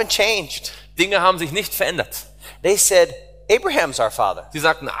 Things haven't changed. Dinge haben sich nicht verändert. They said, Abraham's our father. Sie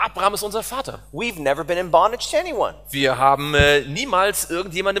sagten, Abraham ist unser Vater. We've never been in bondage to anyone. Wir haben niemals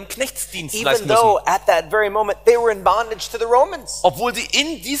irgendjemandem Knechtsdienst leisten Even though müssen. at that very moment they were in bondage to the Romans. Obwohl sie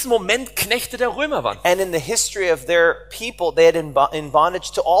in diesem Moment Knechte der Römer waren. And in the history of their people, they had in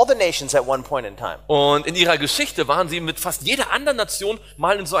bondage to all the nations at one point in time. Und in ihrer Geschichte waren sie mit fast jeder anderen Nation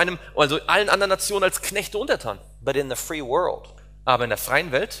mal in so einem, also allen anderen Nationen als Knechte untertan. But in the free world, Aber in der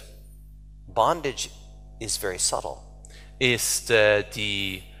freien Welt bondage is very subtle. ist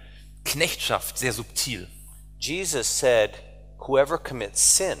die Knechtschaft sehr subtil. Jesus said, whoever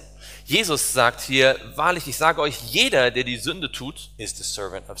commits sin Jesus sagt hier, wahrlich, ich sage euch, jeder, der die Sünde tut, is the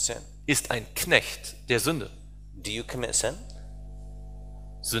servant of sin. ist ein Knecht der Sünde. Do you commit sin?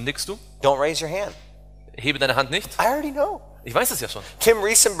 Sündigst du? Don't raise your hand. Hebe deine Hand nicht. I already know. Ich weiß es ja schon. Tim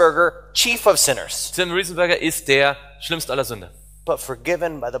Riesenberger, chief of sinners, Tim Riesenberger ist der schlimmste aller Sünder. but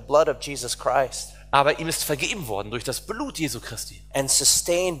forgiven by the blood of Jesus Christ Aber ihm ist vergeben worden durch das Blut Jesu Christi. and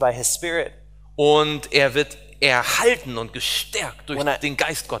sustained by his spirit. Und er wird erhalten und gestärkt durch When I- den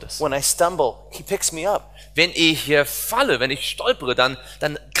Geist Gottes. When I stumble, he picks me up. Wenn ich falle, wenn ich stolpere, dann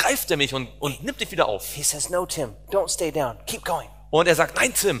greift er mich und nimmt mich wieder auf. He says, no, Tim, don't stay down. Keep going. Und er sagt,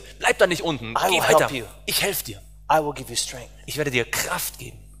 nein Tim, bleib da nicht unten, I geh will weiter. help you. Ich helfe dir. I will give you strength. Ich werde dir Kraft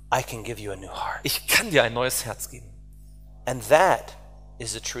geben. I can give you a new heart. Ich kann dir ein neues Herz geben. And that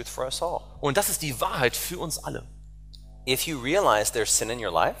is the truth for us all. Und das ist die Wahrheit für uns alle. If you realize there's sin in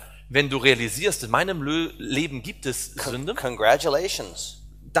your life, Wenn du realisierst, in meinem Leben gibt es Sünde, congratulations.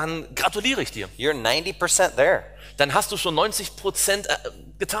 dann gratuliere ich dir. You're 90% there. Dann hast du schon 90%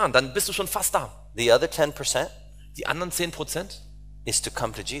 getan, dann bist du schon fast da. The other 10% Die anderen 10% is to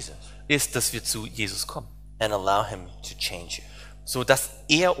come to Jesus ist, dass wir zu Jesus kommen, and allow him to change you. so dass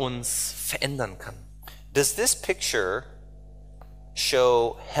er uns verändern kann. Does this picture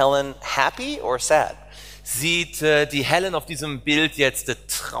show Helen happy or sad? Sieht die Helen auf diesem Bild jetzt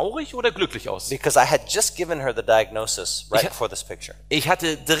traurig oder glücklich aus? Because I had just given her the diagnosis right before this picture. Ich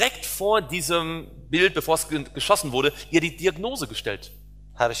hatte direkt vor diesem Bild, bevor es geschossen wurde, ihr die Diagnose gestellt.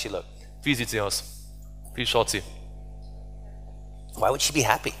 How does she look? Wie sieht sie aus? Wie schaut sie? Why would she be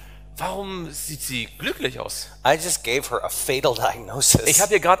happy? Warum sieht sie glücklich aus? I just gave her a fatal diagnosis. Ich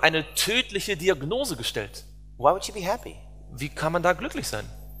habe ihr gerade eine tödliche Diagnose gestellt. Why would she be happy? Wie kann man da glücklich sein?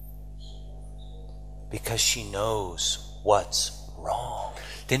 Because she knows what's wrong.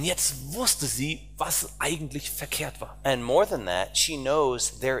 Denn jetzt wusste sie, was eigentlich verkehrt war. And more than that, she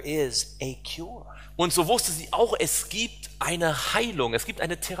knows there is a cure. Und so wusste sie auch, es gibt eine Heilung, es gibt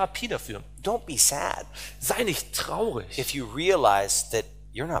eine Therapie dafür. Don't be sad Sei nicht traurig, if you realize that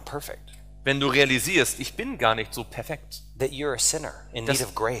you're not perfect, wenn du realisierst, ich bin gar nicht so perfekt. that you're a sinner in need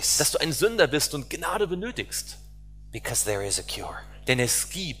of grace, Dass du ein Sünder bist und Gnade benötigst. because there is a cure. Denn es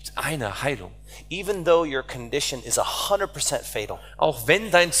gibt eine Heilung. Even though your condition is 100% fatal, Auch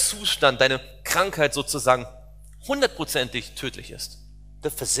wenn dein Zustand, deine Krankheit sozusagen 100%ig tödlich ist. the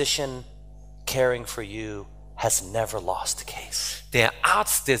physician caring for you has never lost a case. Der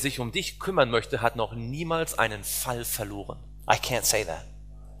Arzt, der sich um dich kümmern möchte, hat noch niemals einen Fall verloren. I can't say that.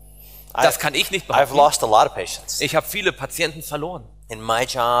 Das kann ich nicht I've behaupten. lost a lot of patients. Ich habe viele Patienten verloren. In my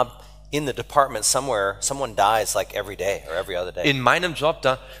job, in the department somewhere, someone dies like every day or every other day. In meinem Job,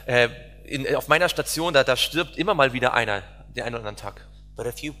 auf meiner Station, da stirbt immer mal wieder einer, den einen oder anderen Tag. But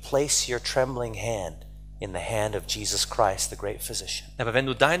if you place your trembling hand in the hand of Jesus Christ, the great physician, Aber wenn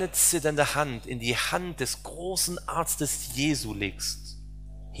du deine zitternde Hand in die Hand des großen Arztes Jesu legst,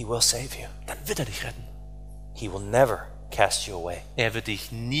 he will save you. dann wird er dich retten. He will never cast you away. Er wird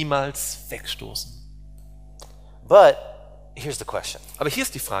dich niemals wegstoßen. But here's the question. Aber hier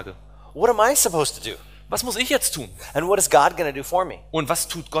ist die Frage, What am I supposed to do? was muss ich jetzt tun? And what is God going to do for me? Und was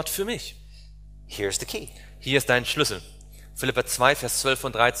tut Gott für mich? Here's the key. Hier ist dein Schlüssel. Philipper 2, Vers 12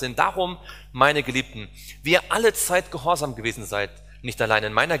 und 13. Darum, meine Geliebten, wie ihr alle Zeit gehorsam gewesen seid, nicht allein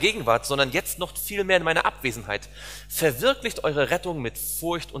in meiner Gegenwart, sondern jetzt noch viel mehr in meiner Abwesenheit, verwirklicht eure Rettung mit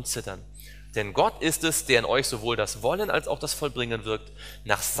Furcht und Zittern. Denn Gott ist es, der in euch sowohl das Wollen als auch das Vollbringen wirkt,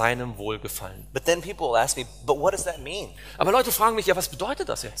 nach seinem Wohlgefallen. But then people will ask me, but what does that mean? Aber Leute fragen mich, ja, was bedeutet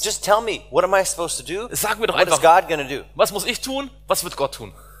das jetzt? Just tell me, what am I supposed to do? Sag mir doch What is einfach, God going to do? was muss ich tun? Was wird Gott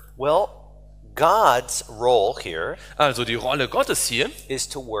tun? Well, God's role here Also die Rolle Gottes hier is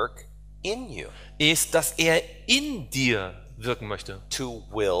to work in you, ist, dass er in dir wirken möchte, to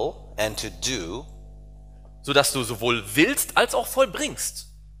will and to do. sodass du sowohl willst als auch vollbringst.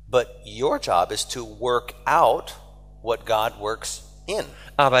 But your job is to work out what God works in.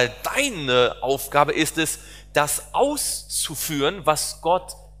 Aber deine Aufgabe ist es, das auszuführen, was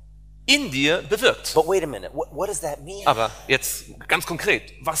Gott in dir bewirkt. But wait a minute, what does that mean? Aber jetzt ganz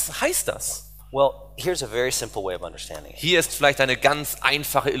konkret, was heißt das? Well, here's a very simple way of understanding it. Hier ist vielleicht eine ganz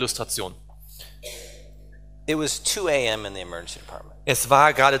einfache Illustration. It was 2 a.m. in the emergency department. Es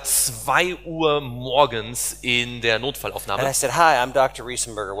war gerade 2 Uhr morgens in der And I Notfallaufnahme. said, hi, I'm Dr.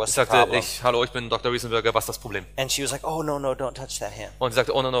 Riesenberger. What's Ich the sagte, problem? hallo, ich bin Dr. Riesenberger, was ist das Problem? And she was like, oh, no, don't touch that hand. Und sie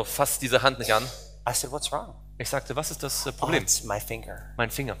sagte, oh no, fass diese Hand nicht an. I said, what's wrong? Ich sagte, was ist das Oh, Problem? it's my finger.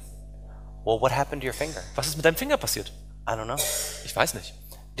 Mein Finger. Well, what happened to your finger? Was ist mit deinem Finger passiert? I don't know. Ich weiß nicht.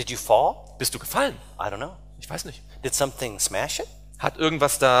 Did you fall? Bist du gefallen? I don't know. Ich weiß nicht. Did something smash it? Hat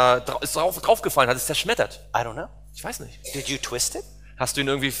irgendwas ist draufgefallen, hat es zerschmettert? I don't know. Ich weiß nicht. Did you twist it? Hast du ihn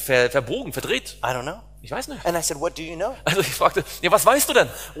irgendwie verbogen, verdreht? I don't know. Ich weiß nicht. And I said, what do you know? Also ich fragte, ja, was weißt du denn?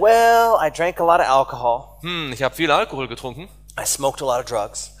 Well, I drank a lot of alcohol. Ich habe viel Alkohol getrunken, I smoked a lot of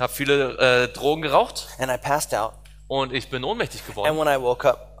drugs. habe viele Drogen geraucht And I passed out. und ich bin ohnmächtig And geworden. when I woke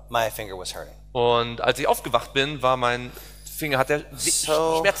up, my finger was hurting. Und als ich aufgewacht bin, war mein Finger, hat der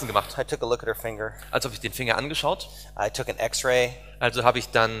So Schmerzen gemacht. I took a look at her finger. Also habe ich den Finger angeschaut. I took an x-ray. Also habe ich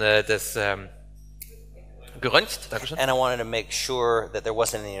dann das geröntgt. Dankeschön. And I wanted to make sure that there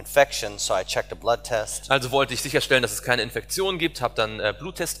wasn't any infection, so I checked a blood test. Also wollte ich sicherstellen, dass es keine Infektion gibt, habe dann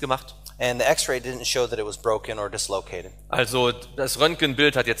Bluttest gemacht. And the x-ray didn't show that it was broken or dislocated. Also das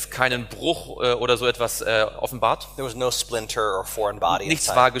Röntgenbild hat jetzt keinen Bruch oder so etwas offenbart. There was no splinter or foreign body Nichts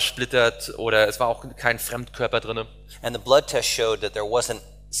inside. war gesplittert oder es war auch kein Fremdkörper drin. And the blood test showed that there wasn't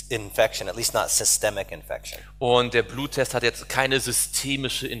infection, at least not systemic infection. Und der Bluttest hat jetzt keine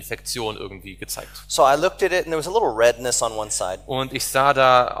systemische Infektion irgendwie gezeigt. So I looked at it and there was a little redness on one side. Und ich sah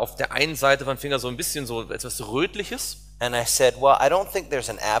da auf der einen Seite vom Finger so ein bisschen so etwas Rötliches. And I said, well, I don't think there's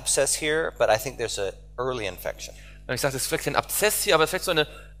an abscess here, but I think there's a early infection. Und ich sagte, es ist vielleicht kein Abszess hier, aber vielleicht so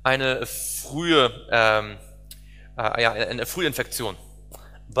eine frühe, eine frühe Infektion.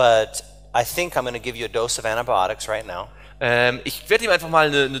 But I think I'm going to give you a dose of antibiotics right now. Ich werde ihm einfach mal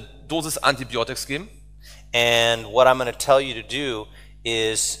eine Dosis Antibiotics geben. And what I'm going to tell you to do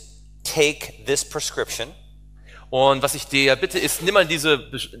is take this prescription Und was ich dir bitte ist, nimm mal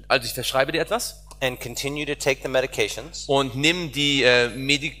also ich verschreibe dir etwas and continue to take the medications und nimm die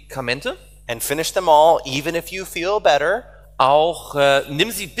Medikamente. and finish them all, even if you feel better. Auch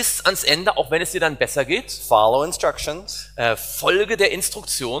nimm sie bis ans Ende, auch wenn es dir dann besser geht. Follow instructions. Folge der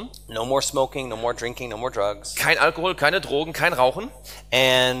Instruktion. No more smoking, no more drinking, no more drugs. Kein Alkohol, keine Drogen, kein Rauchen.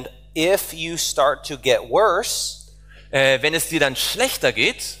 And if you start to get worse, Wenn es dir dann schlechter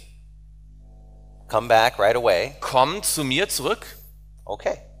geht, come back right away. komm zu mir zurück.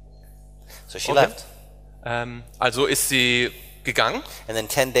 Okay. So she Okay. left. Also ist sie gegangen And then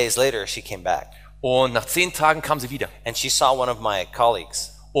 10 days later, she came back. und nach 10 Tagen kam sie wieder. And she saw one of my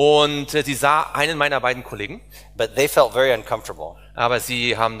colleagues. Und sie sah einen meiner beiden Kollegen, But they felt very uncomfortable. aber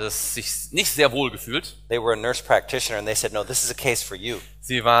sie haben sich nicht sehr wohl gefühlt. They were a nurse practitioner and they said, no, this is a case for you.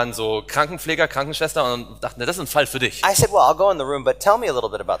 Sie waren so Krankenpfleger, Krankenschwester und dachten, das ist ein Fall für dich. I said, well, I'll go in the room, but tell me a little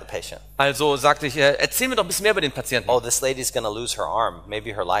bit about the patient. Also sagte ich, erzähl mir doch ein bisschen mehr über den Patienten. Oh, this lady's going to lose her arm,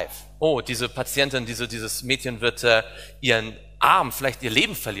 maybe her life. Oh, diese Patientin, dieses Mädchen wird ihren Arm, vielleicht ihr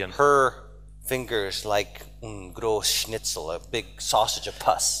Leben verlieren. Her fingers like gross schnitzel, a big sausage of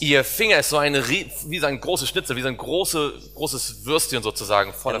pus. Ihr Finger ist so wie so ein großes Schnitzel, wie so ein großes Würstchen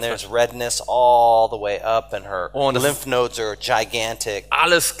sozusagen voller And there's Fleisch. redness all the way up and her Oh, and this- lymph nodes are gigantic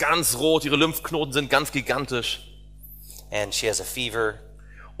Alles ganz rot, ihre Lymphknoten sind ganz gigantisch. and she has a fever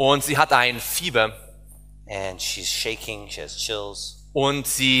Und sie hat ein Fieber and she's shaking, she has chills. und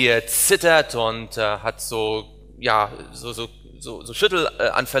sie zittert und hat so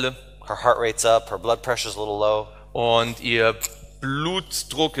Schüttelanfälle. Her heart rate's up, her blood pressure's a little low. Und ihr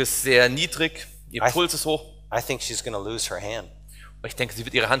Blutdruck ist sehr niedrig, ihr Puls ist hoch. I think she's going to lose her hand. Und ich denke, sie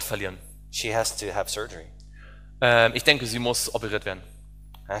wird ihre Hand verlieren. She has to have surgery. Ich denke, sie muss operiert werden.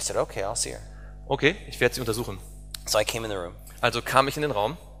 And I said, okay, I'll see her. Okay, ich werde sie untersuchen. So I came in the room Also kam ich in den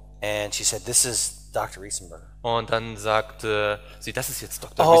Raum and she said, this is Dr. Riesenberger. und dann sagte sie, das ist jetzt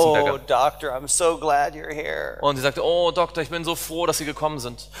Dr. Oh, Riesenberger. doctor, I'm so glad you're here. Und sie sagte, oh Doktor, ich bin so froh, dass Sie gekommen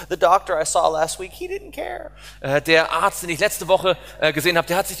sind. The doctor I saw last week, he didn't care. Der Arzt, den ich letzte Woche gesehen habe,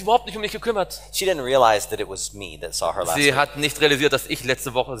 der hat sich überhaupt nicht um mich gekümmert. She didn't realize that it was me that saw her last Sie week. hat nicht realisiert, dass ich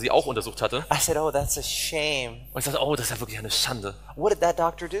letzte Woche sie auch untersucht hatte. I said, oh, that's a shame. Und ich sagte, oh, das ist ja wirklich eine Schande. What did that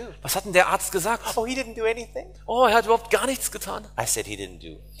doctor do? Was hat denn der Arzt gesagt? Oh, he didn't do anything. Oh, er hat überhaupt gar nichts getan. I said, he didn't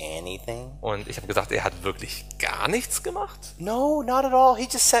do anything? Und ich habe gesagt, er hat wirklich gar nichts gemacht? No, not at all. He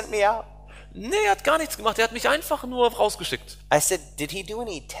just sent me out. Nee, er hat gar nichts gemacht. Er hat mich einfach nur rausgeschickt. I said, did he do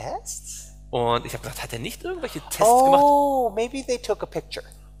any tests? Und ich habe gesagt, hat er nicht irgendwelche Tests gemacht? Oh, maybe they took a picture.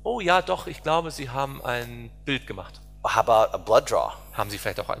 Oh ja, doch, ich glaube, sie haben ein Bild gemacht. How about a blood draw? Haben sie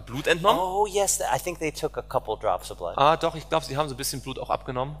vielleicht auch ein Blut entnommen? Oh, yes, I think they took a couple drops of blood. Ah, doch, ich glaube, sie haben so ein bisschen Blut auch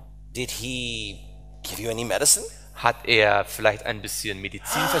abgenommen. Did he give you any medicine? Hat er vielleicht ein bisschen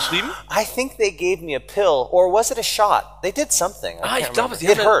Medizin verschrieben? I think they gave me a pill, or was it a shot? They did something. I Ich can't glaube,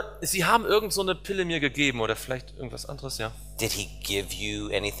 remember. It hurt. Sie haben irgend so eine Pille mir gegeben oder vielleicht irgendwas anderes, ja. Did he give you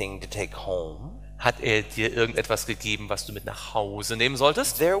anything to take home? Hat er dir irgendetwas gegeben, was du mit nach Hause nehmen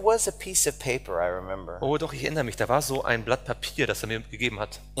solltest? There was a piece of paper, I remember. Oh doch, ich erinnere mich, da war so ein Blatt Papier, das er mir gegeben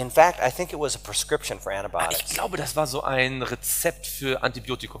hat. In fact, I think it was a prescription for Ich antibiotics. glaube, das war so ein Rezept für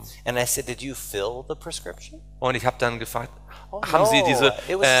Antibiotikum. And I said, did you fill the prescription? Und ich habe dann gefragt, Oh, haben Sie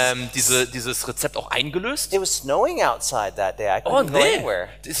no. dieses Rezept auch eingelöst? It was snowing outside that day. I Oh couldn't go nee, anywhere.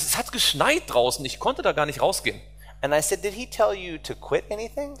 es hat geschneit draußen, ich konnte da gar nicht rausgehen. And I said, did he tell you to quit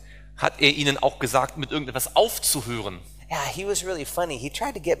anything? Hat er Ihnen auch gesagt, mit irgendetwas aufzuhören? Yeah, he was really funny. He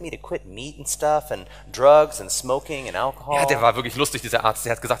tried to get me to quit meat and stuff and drugs and smoking and alcohol. Ja, der war wirklich lustig, dieser Arzt.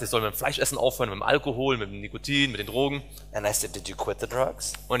 Der hat gesagt, ich soll mit dem Fleischessen aufhören, mit dem Alkohol, mit dem Nikotin, mit den Drogen. And I said, did you quit the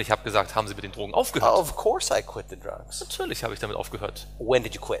drugs? Und ich habe gesagt, haben Sie mit den Drogen Oh, aufgehört? of course I quit the drugs. Natürlich habe ich damit aufgehört. When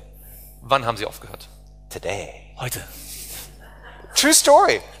did you quit? Wann haben Sie aufgehört? Today. Heute. True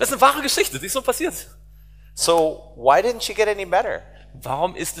story. Das ist eine wahre Geschichte, die ist so passiert. So why didn't she get any better?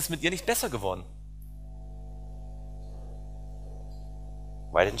 Warum ist es mit ihr nicht besser geworden?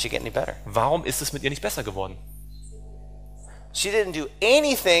 Why didn't she get any better? Warum ist es mit ihr nicht besser geworden? She didn't do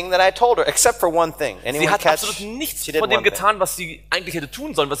anything that I told her, except for one thing. Sie Anyone hat catch? absolut nichts She did von dem one thing. getan, was sie eigentlich hätte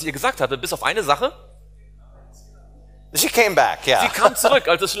tun sollen, was ich ihr gesagt hatte, bis auf eine Sache. She came back, Sie yeah. kam zurück,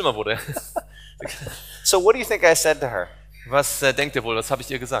 als es schlimmer wurde. So what do you think I said to her? Was denkt ihr wohl, was habe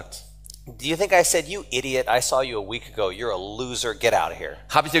ich ihr gesagt? Do you think I said, you idiot, I saw you a week ago, you're a loser, get out of here?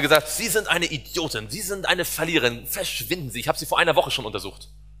 Habe ich ihr gesagt, Sie sind eine Idiotin, Sie sind eine Verliererin, verschwinden Sie. Ich habe Sie vor einer Woche schon untersucht.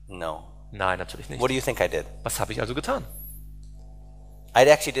 No. Nein, natürlich nicht. What do you think I did? Was habe ich also getan? I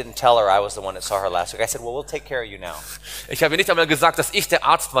actually didn't tell her I was the one that saw her last week. I said, well, we'll take care of you now. Ich habe ihr nicht einmal gesagt, dass ich der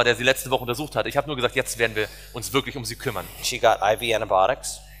Arzt war, der sie letzte Woche untersucht hat. Ich habe nur gesagt, jetzt werden wir uns wirklich um sie kümmern. She got IV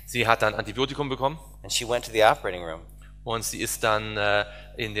antibiotics, Sie hat dann Antibiotikum bekommen and she went to the operating room, und sie ist dann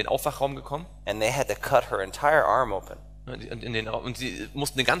in den Aufwachraum gekommen. and they had to cut her entire arm open. Und sie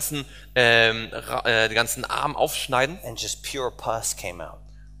mussten den ganzen Arm aufschneiden. And just pure pus came out.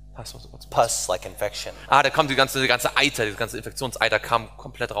 Pus, Pus, like infection. da kam die ganze Eiter, das ganze Infektionseiter kam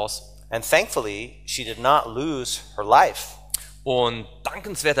komplett raus. And thankfully, she did not lose her life. Und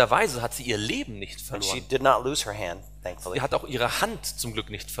dankenswerterweise hat sie ihr Leben nicht And she verloren. did not lose her hand, thankfully. Sie hat auch ihre Hand zum Glück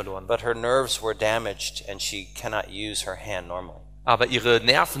nicht verloren. But her nerves were damaged, and she cannot use her hand normally. Aber ihre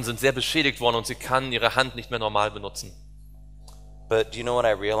Nerven sind sehr beschädigt worden und sie kann ihre Hand nicht mehr normal benutzen. But do you know what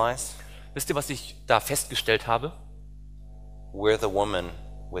I realized? Wisst ihr, was ich da festgestellt habe? We're the woman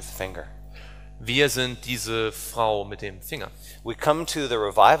with the finger. Wir sind diese Frau mit dem Finger. We come to the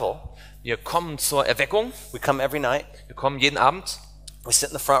revival. Wir kommen zur Erweckung. We come every night. Wir kommen jeden Abend. We sit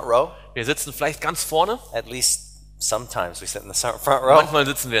in the front row. Wir sitzen vielleicht ganz vorne. At least sometimes we sit in the front row. Manchmal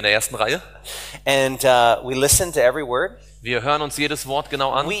sitzen wir in der ersten Reihe. And we listen to every word. Wir hören uns jedes Wort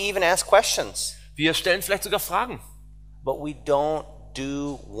genau an. We even ask questions. Wir stellen vielleicht sogar Fragen. But we don't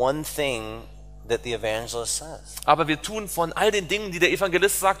do one thing that the evangelist says. Aber wir tun von all den Dingen, die der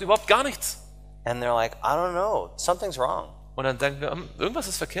Evangelist sagt, überhaupt gar nichts. And they're like, I don't know, something's wrong. Und dann denken wir, irgendwas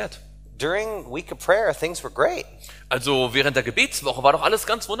ist verkehrt. During week of prayer, things were great. Also während der Gebetswoche war doch alles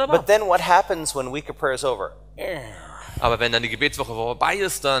ganz wunderbar. But then what happens when week of prayer is over? Aber wenn dann die Gebetswoche vorbei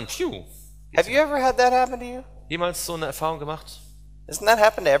ist, dann Have you ever had that happen to you? jemals so eine Erfahrung gemacht? Doesn't that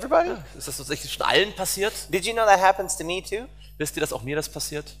happen to everybody? Ist das tatsächlich schon allen passiert? Did you know that happens to me too? Wisst ihr, dass auch mir das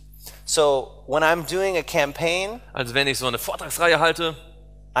passiert? So when I'm doing a campaign, Also wenn ich so eine Vortragsreihe halte,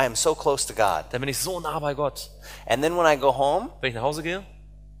 I am so close to God. dann bin ich so nah bei Gott. And then when I go home, Wenn ich nach Hause gehe,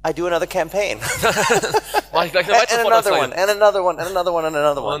 I do another campaign. mache ich gleich eine weitere and another one, Vortragsreihe. and another one, and another one, and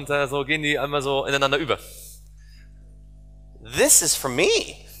another one. Und so gehen die einmal so ineinander über. This is for me.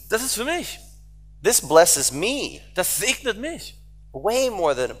 Das ist für mich. This blesses me Das segnet mich. way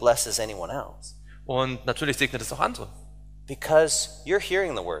more than it blesses anyone else. Und natürlich segnet es auch andere. Because you're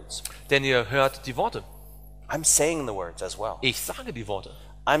hearing the words. Denn ihr hört die Worte. I'm saying the words as well. Ich sage die Worte.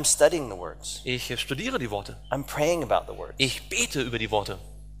 I'm studying the words. Ich studiere die Worte. I'm praying about the words. Ich bete über die Worte.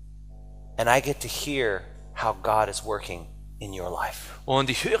 And I get to hear how God is working in your life. Und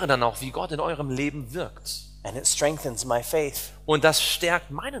ich höre dann auch, wie Gott in eurem Leben wirkt. And it strengthens my faith Und das stärkt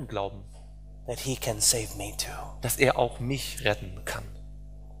meinen Glauben, that He can save me too. dass er auch mich retten kann.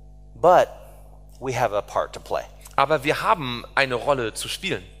 But we have a part to play. Aber wir haben eine Rolle zu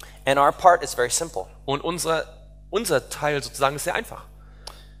spielen. And our part is very simple. Und unser Teil sozusagen ist sehr einfach.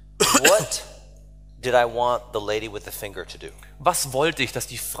 What did I want the lady with the finger to do? Was wollte ich, dass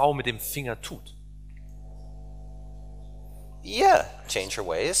die Frau mit dem Finger tut? Yeah, change her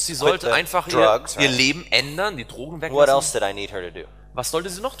ways. Sie quit sollte the einfach drugs. ihr Right? Leben ändern, die Drogen What weglassen. else did I need her to do? Was sollte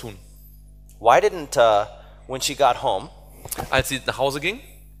sie noch tun? Why didn't when she got home Als sie nach Hause ging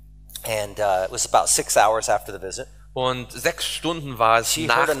and it was about 6 hours after the visit, und 6 Stunden war es she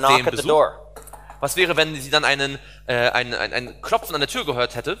nach heard a knock dem at the Besuch. door. Was wäre, wenn sie dann ein Klopfen an der Tür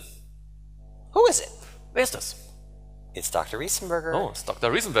gehört hätte? Who is it? Wer ist das? It's Dr. Riesenberger. Oh, es ist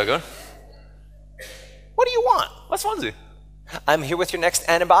Dr. Riesenberger. What do you want? Was wollen Sie? I'm here with your next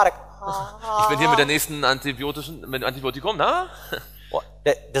antibiotic. Ich bin hier mit der nächsten mit Antibiotikum. Na? What?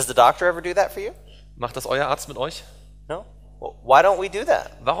 Does the doctor ever do that for you? Macht das euer Arzt mit euch? No? Well, why don't we do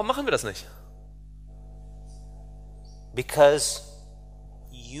that? Warum machen wir das nicht? Because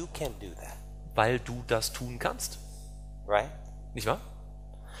you can do that, Weil du das tun kannst. right? Nicht wahr?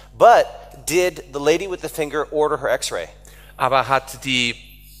 But did the lady with the finger order her x-ray? Aber hat die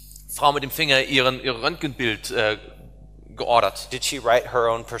Frau mit dem Finger ihr Röntgenbild geordert? Did she write her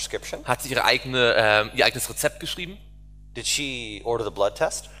own prescription? Hat sie ihr eigenes Rezept geschrieben? Did she order the blood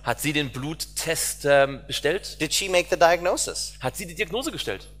test? Hat sie den Bluttest bestellt? Did she make the diagnosis? Hat sie die Diagnose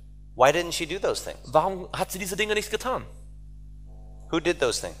gestellt? Why didn't she do those things? Warum hat sie diese Dinge nicht getan? Who did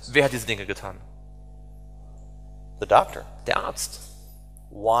those things? Wer hat diese Dinge getan? The doctor. Der Arzt.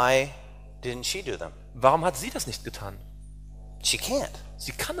 Why didn't she do them? Warum hat sie das nicht getan? She can't.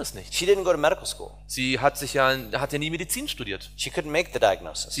 Sie kann es nicht. She didn't go to medical school. Sie hat ja nie Medizin studiert. She couldn't make the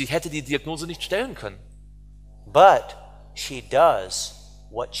diagnosis. Sie hätte die Diagnose nicht stellen können. But she does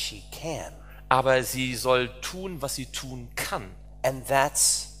what she can. Aber sie soll tun, was sie tun kann. And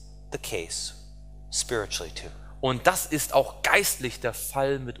that's the case spiritually too. Und das ist auch geistlich der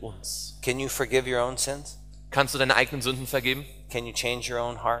Fall mit uns. Can you forgive your own sins? Kannst du deine eigenen Sünden vergeben? Can you change your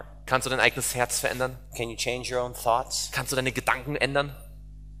own heart? Kannst du dein eigenes Herz verändern? Can you change your own thoughts? Kannst du deine Gedanken ändern?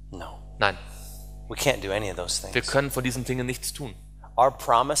 No. Nein, We can't do any of those wir things. können von diesen Dingen nichts tun. Our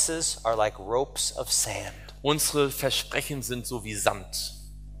promises are like ropes of sand. Unsere Versprechen sind so wie Sand.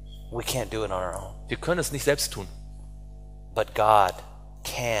 We can't do it on our own. Wir können es nicht selbst tun. But God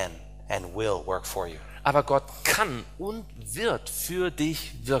can and will work for you. Aber Gott kann und wird für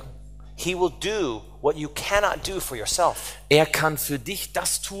dich wirken. He will do what you cannot do for yourself. Er kann für dich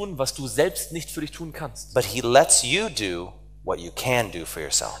das tun, was du selbst nicht für dich tun kannst. But he lets you do what you can do for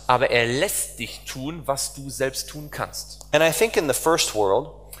yourself. Aber er lässt dich tun, was du selbst tun kannst. And I think in the first world,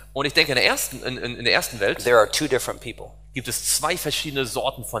 Und ich denke, in der ersten Welt there are two different people. gibt es 2 verschiedene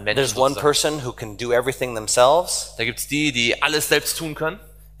Sorten von Menschen. There's one sozusagen. person who can do everything themselves, Da gibt es die alles selbst tun können.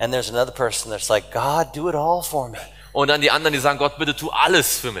 and there's another person that's like, God, do it all for me. Und dann die anderen, die sagen, Gott, bitte tu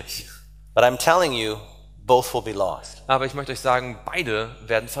alles für mich. But I'm telling you, both will be lost. Aber ich möchte euch sagen, beide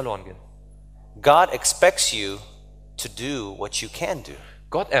werden verloren gehen. God expects you to do what you can do.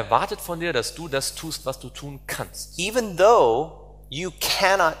 Gott erwartet von dir, dass du das tust, was du tun kannst. Even though you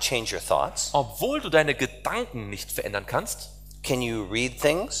cannot change your thoughts, Obwohl du deine Gedanken nicht verändern kannst, can you read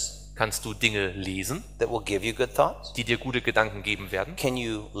things kannst du Dinge lesen, that will give you good thoughts? die dir gute Gedanken geben werden. Can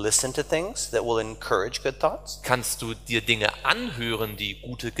you listen to things that will encourage good thoughts? Kannst du dir Dinge anhören, die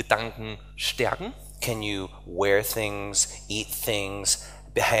gute Gedanken stärken? Can you wear things, eat things,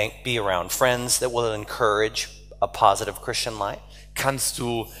 be around friends that will encourage a positive Christian life? Kannst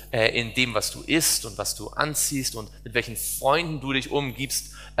du in dem, was du isst und was du anziehst und mit welchen Freunden du dich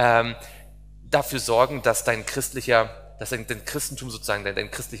umgibst, dafür sorgen, dass dein Christentum sozusagen, dein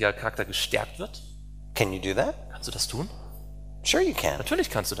christlicher Charakter gestärkt wird? Can you do that? Kannst du das tun? Sure you can. Natürlich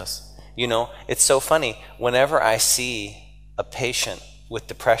kannst du das. You know, it's so funny. Whenever I see a patient with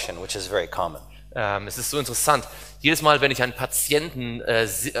depression, which is very common, Es ist so interessant. Jedes Mal, wenn ich einen Patienten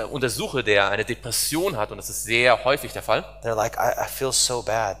untersuche, der eine Depression hat, und das ist sehr häufig der Fall, they're like, I feel so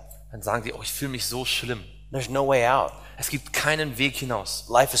bad. dann sagen die, oh, ich fühle mich so schlimm. There's no way out. Es gibt keinen Weg hinaus.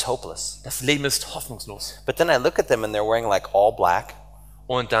 Life is hopeless. Das Leben ist hoffnungslos. But then I look at them and they're wearing like all black.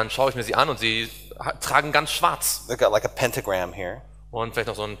 Und dann schaue ich mir sie an und sie tragen ganz schwarz. They've got like a pentagram here. Und vielleicht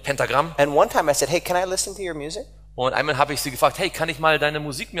noch so ein Pentagramm. And one time I said, hey, can I listen to your music? Und einmal habe ich sie gefragt, hey, kann ich mal deine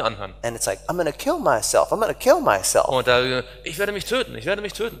Musik mir anhören? And it's like, I'm going to kill myself. I'm going to kill myself. Und da, ich werde mich töten, ich werde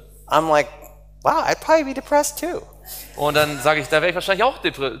mich töten. I'm like, wow, I'd probably be depressed too. Und dann sage ich, da wäre ich wahrscheinlich auch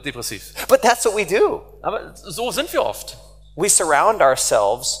depressiv. But that's what we do. Aber so sind wir oft. We surround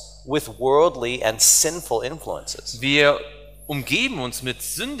ourselves with worldly and sinful influences. Wir umgeben uns mit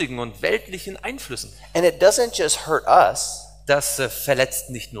sündigen und weltlichen Einflüssen. And it doesn't just hurt us, Das verletzt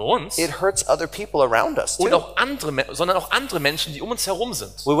nicht nur uns, it hurts other people around us und too. auch sondern auch andere Menschen, die um uns herum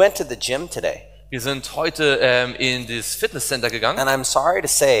sind. We went to the gym today, Wir sind heute in das Fitnesscenter gegangen. and I'm sorry to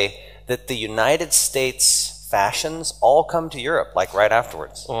say that the United States fashions all come to Europe, like right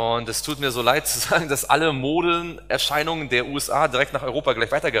afterwards. Und es tut mir so leid zu sagen, dass alle Modenerscheinungen der USA direkt nach Europa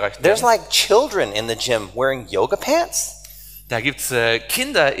gleich weitergereicht There's werden. like children in the gym wearing yoga pants. Da gibt's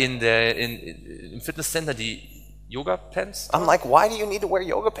Kinder im Fitnesscenter, die Yoga-Pants. I'm like, why do you need to wear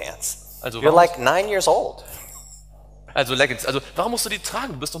yoga pants? Also You're warum, like 9 years old. also Leggings. Also warum musst du die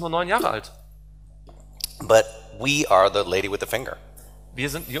tragen? Du bist doch nur 9 Jahre alt. But we are the lady with the finger. Wir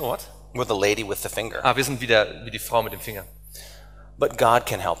sind, you know what? We're the lady with the finger. Wir sind wieder wie die Frau mit dem Finger. But God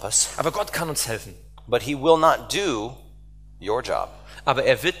can help us. Aber Gott kann uns helfen. But He will not do your job. Aber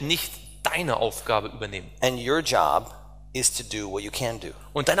er wird nicht deine Aufgabe übernehmen. And your job is to do what you can do.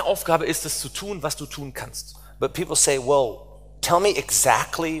 Und deine Aufgabe ist es zu tun, was du tun kannst. But people say, well, tell me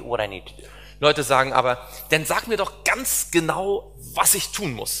exactly what I need to do. Leute sagen aber, dann sag mir doch ganz genau, was ich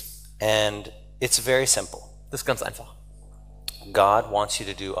tun muss. And it's very simple. Das ist ganz einfach. God wants you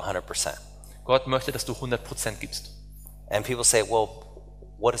to do 100%. Gott möchte, dass du 100% gibst. And people say, well,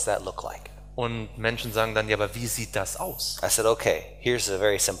 what does that look like? Und Menschen sagen dann, ja, aber wie sieht das aus? I said, okay, here's a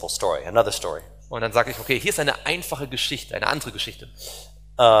very simple story, another story. Und dann sage ich, okay, hier ist eine einfache Geschichte, eine andere Geschichte.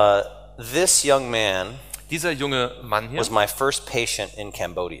 This young man Dieser junge Mann hier, was my first patient in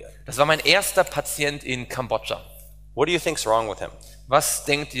Cambodia. das war mein erster Patient in Kambodscha. What do you think's wrong with him? Was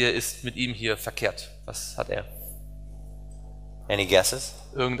denkt ihr, ist mit ihm hier verkehrt? Was hat er? Any guesses?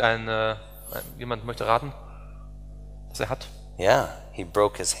 Jemand möchte raten, was er hat? Yeah, he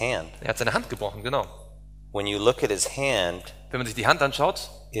broke his hand. Er hat seine Hand gebrochen, genau. When you look at his hand, Wenn man sich die Hand anschaut,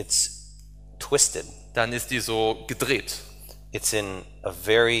 it's twisted. dann ist die so gedreht. It's in a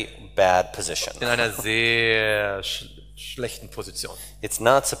very bad position. In einer sehr schlechten Position. It's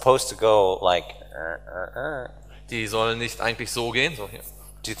not supposed to go like, Die soll nicht eigentlich so gehen. So hier.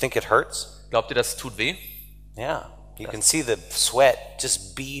 Do you think it hurts? Glaubt ihr, das tut weh? Yeah. You can see the sweat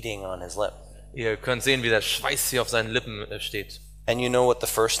just beading on his lip. Ihr könnt sehen, wie der Schweiß hier auf seinen Lippen steht. And you know what the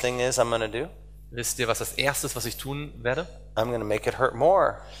first thing is I'm going to do? Wisst ihr, was das Erste ist, was ich tun werde? I'm going to make it hurt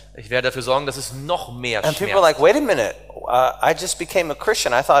more. Ich werde dafür sorgen, dass es noch mehr And people are like, schmerzt. wait a minute. I just became a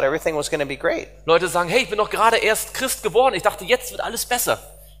Christian. I thought everything was going to be great. Leute sagen, hey, ich bin doch gerade erst Christ geworden. Ich dachte, jetzt wird alles besser.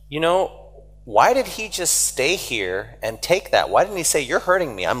 You know, why did he just stay here and take that? Why didn't he say, you're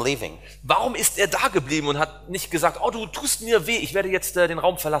hurting me, I'm leaving? Warum ist er da geblieben und hat nicht gesagt, oh, du tust mir weh, ich werde jetzt den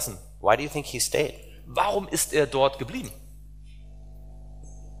Raum verlassen? Why do you think he stayed? Warum ist er dort geblieben?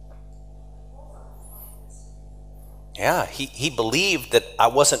 Yeah, he believed that I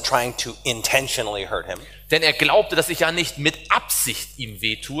wasn't trying to intentionally hurt him. Denn er glaubte, dass ich ja nicht mit Absicht ihm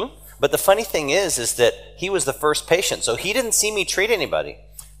weh tue. But the funny thing is that he was the first patient, so he didn't see me treat anybody.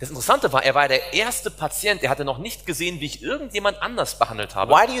 Das Interessante war, er war der erste Patient, er hatte noch nicht gesehen, wie ich irgendjemand anders behandelt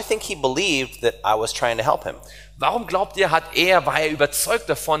habe. Why do you think he believed that I was trying to help him? Warum glaubt ihr, war er überzeugt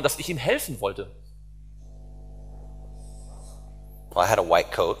davon, dass ich ihm helfen wollte? Well, I had a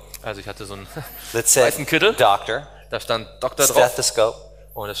white coat Also ich hatte so einen that said weißen Kittel, doctor, da stand Doktor drauf stethoscope.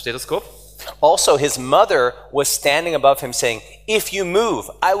 und das Stethoskop. Also, his mother was standing above him saying, if you move,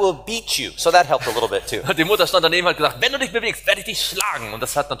 I will beat you. So that helped a little bit too. Und die Mutter stand daneben und hat gesagt, wenn du dich bewegst, werde ich dich schlagen. Und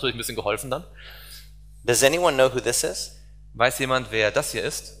das hat natürlich ein bisschen geholfen dann. Does anyone know who this is? Weiß jemand, wer das hier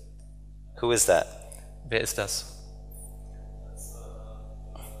ist? Who is that? Wer ist das?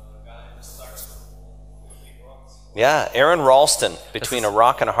 Yeah, Aaron Ralston, between a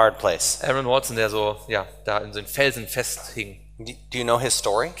rock and a hard place. Aaron Watson, der so, ja, da in den Felsen festhing. Do you know his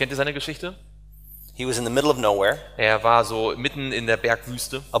story? Kennt ihr seine Geschichte? He was in the middle of nowhere. Er war so mitten in der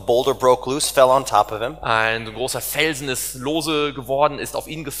Bergwüste. A boulder broke loose, fell on top of him, Ein großer Felsen ist lose geworden, ist auf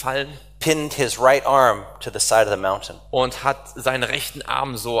ihn gefallen pinned his right arm to the side of the mountain. und hat seinen rechten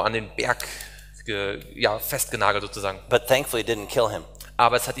Arm so an den Berg festgenagelt sozusagen. But thankfully it didn't kill him.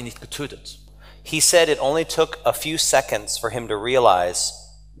 Aber es hat ihn nicht getötet. He said it only took a few seconds for him to realize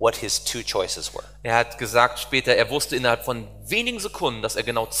what his two choices were. Er hat gesagt später, er wusste innerhalb von wenigen Sekunden, dass er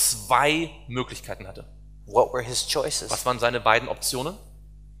genau 2 Möglichkeiten hatte. What were his choices? Was waren seine beiden Optionen?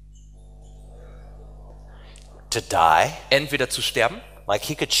 To die? Entweder zu sterben, Like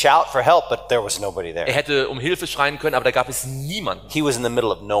he could shout for help, but there was nobody er there. hätte um Hilfe schreien können, aber da gab es niemanden. He was in the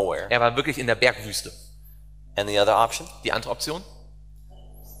middle of nowhere. Er war wirklich in der Bergwüste. And the other option? Die andere Option?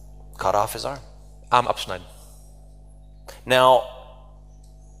 Cut off his arm. Arm abschneiden. Now,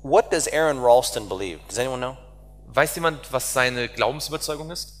 what does Aaron Ralston believe? Does anyone know? Weiß jemand, was seine Glaubensüberzeugung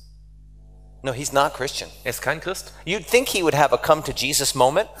ist? No, he's not Christian. Er ist kein Christ. You'd think he would have a come to Jesus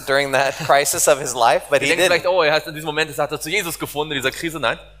moment during that crisis of his life, but Ihr he denkt vielleicht, didn't. oh, er hat in diesem Moment hat er zu Jesus gefunden, in dieser Krise.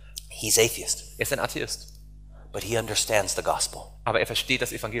 Nein, He's atheist, er ist ein Atheist. but he understands the gospel. Aber er versteht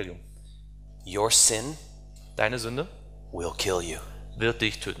das Evangelium. Your sin Deine Sünde will kill you. wird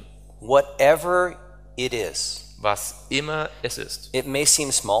dich töten. Whatever it is. Was immer es ist. It may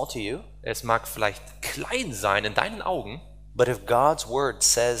seem small to you, Es mag vielleicht klein sein in deinen Augen, but if God's word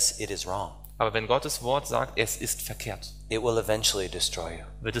says it is wrong, aber wenn Gottes Wort sagt, es ist verkehrt, it will eventually destroy you.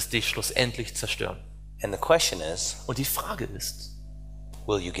 wird es dich schlussendlich zerstören. And the question is, Und die Frage ist,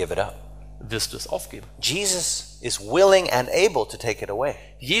 will you give it up? wirst du es aufgeben? Jesus is willing and able to take it away,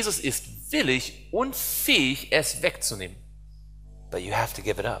 Jesus ist willig und fähig, es wegzunehmen. but you have to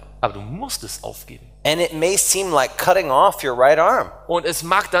give it up. Aber du musst es aufgeben. And it may seem like cutting off your right arm. Und es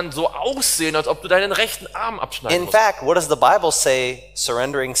mag dann so aussehen, als ob du deinen rechten Arm abschneiden In musst. fact, what does the Bible say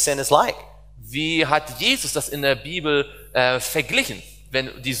surrendering sin is like? Wie hat Jesus das in der Bibel verglichen,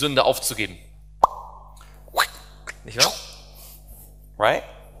 wenn die Sünde aufzugeben? Nicht wahr? Right?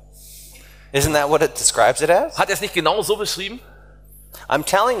 Isn't that what it describes it as? Hat er es nicht genau so beschrieben? I'm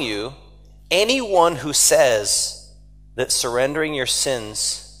telling you, anyone who says that surrendering your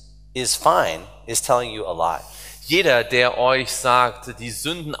sins is fine is telling you a lie. Jeder, der euch sagt, die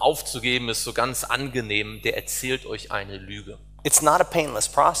Sünden aufzugeben ist so ganz angenehm, der erzählt euch eine Lüge. It's not a painless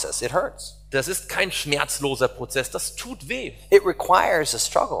process. It hurts. Das ist kein schmerzloser Prozess, das tut weh. It requires a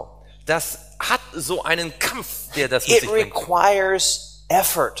struggle. Das hat so einen Kampf, der das mit It sich bringt. requires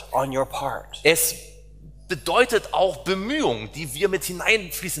effort on your part. Es bedeutet auch Bemühungen, die wir mit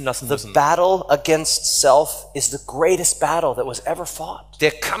hineinfließen lassen The müssen. battle against self is the greatest battle that was ever fought.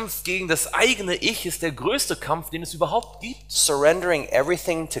 Der Kampf gegen das eigene Ich ist der größte Kampf, den es überhaupt gibt. Surrendering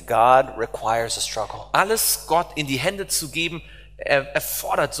everything to God requires a struggle. Alles Gott in die Hände zu geben,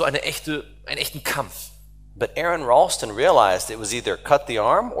 erfordert so einen echten Kampf. But Aaron Ralston realized it was either cut the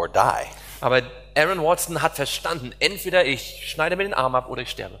arm or die. Aber Aaron Watson hat verstanden, entweder ich schneide mir den Arm ab oder ich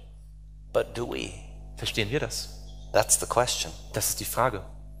sterbe. But do we? Verstehen wir das? That's the question. Das ist die Frage.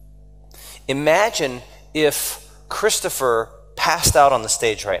 Imagine if Christopher passed out on the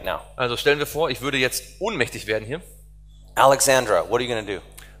stage right now. Also stellen wir vor, ich würde jetzt ohnmächtig werden hier. Alexandra, what are you going to do?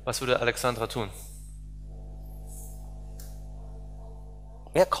 Was würde Alexandra tun?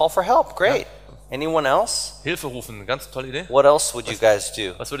 Yeah, call for help. Great. Anyone else? Hilfe rufen, ganz tolle Idee. What else would you guys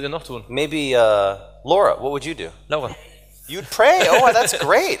do? Was würdet ihr noch tun? Maybe Laura, what would you do? Laura. You'd pray. Oh, that's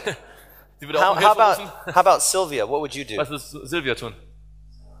great. Sie würde auch um How Hilfe rufen. about Sylvia? What would you do? Was würde Silvia tun?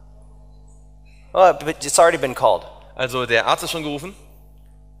 Oh, but it's already been called. Also der Arzt ist schon gerufen.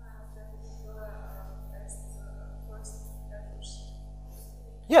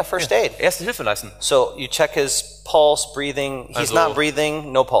 Yeah, first aid. Erste Hilfe leisten. So you check his pulse, breathing. He's Also- not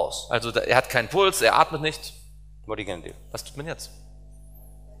breathing, no pulse. Also er hat keinen Puls, er atmet nicht. What are you going to do? Was tut man jetzt?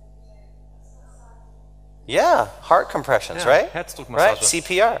 Yeah, heart compressions, Ja, right? Herzdruckmassage. Right,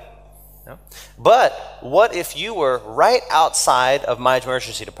 CPR. Ja. But what if you were right outside of my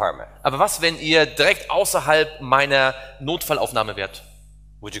emergency department? Aber was, wenn ihr direkt außerhalb meiner Notfallaufnahme wärt?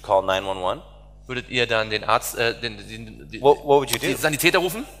 Would you call 911? Würdet ihr dann den Arzt, What would you die do? Sanitäter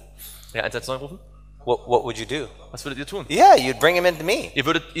rufen? Ja, 119 rufen? What would you do? Was würdet ihr tun? Yeah, you'd bring him into me. Ihr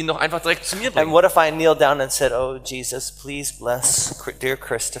würdet ihn doch einfach direkt zu mir And bringen. what if I kneeled down and said, "Oh Jesus, please bless dear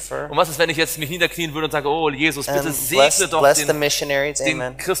Christopher, Und was ist, wenn ich jetzt mich niederknien würde und sage, oh Jesus, bitte and segne doch bless the den missionaries."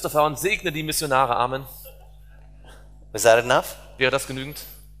 Amen. Christopher und segne die Missionare. Amen. Was that enough? Wäre das genügend?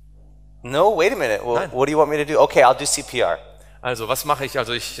 No, wait a minute. Well, Nein. what do you want me to do? Okay, I'll do CPR. Also, was mache ich?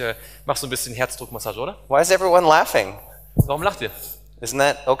 Also, ich mache so ein bisschen Herzdruckmassage, oder? Why is everyone laughing? Warum lacht ihr? Isn't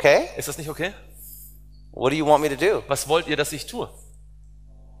that okay? Ist das nicht okay? What do you want me to do? Was wollt ihr, dass ich tue?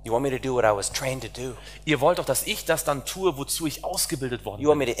 You want me to do what I was trained to do. Ihr wollt doch, dass ich das dann tue, wozu ich ausgebildet worden You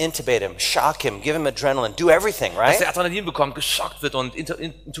want bin. me to intubate him, shock him, give him adrenaline, do everything, Dass right? er Adrenalin bekommt, geschockt wird und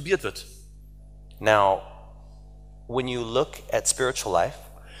intubiert wird. Now, when you look at spiritual life,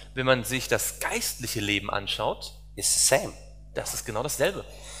 Wenn man sich das geistliche Leben anschaut, it's the same. das ist genau dasselbe.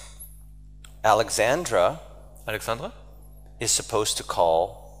 Alexandra Alexandra is supposed to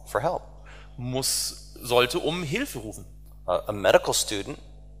call for help. sollte um Hilfe rufen. A medical student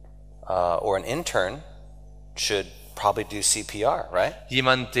or an intern should probably do CPR, right?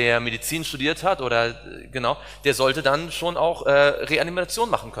 Jemand, der Medizin studiert hat oder genau, der sollte dann schon auch Reanimation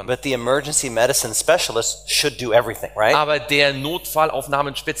machen können. But the emergency medicine specialist should do everything, right? Aber der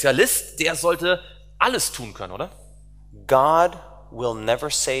Notfallaufnahmen-Spezialist, der sollte alles tun können, oder? God will never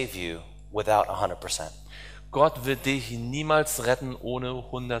save you without 100%. Gott wird dich niemals retten ohne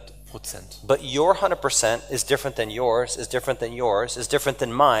 100%. But your 100% is different than yours, is different than yours, is different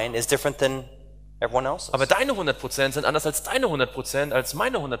than mine, is different than everyone else's. Aber deine 100% sind anders als deine 100%, als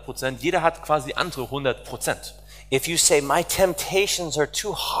meine 100%. Jeder hat quasi andere 100%. If you say, my temptations are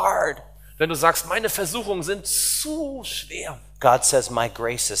too hard, Wenn du sagst, meine Versuchungen sind zu schwer, God says, my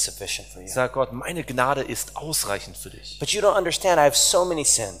grace is sufficient for you. sagt Gott, meine Gnade ist ausreichend für dich. But you don't understand, I have so many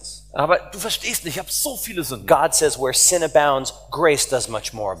sins. Aber du verstehst nicht, ich habe so viele Sünden. God says, where sin abounds, grace does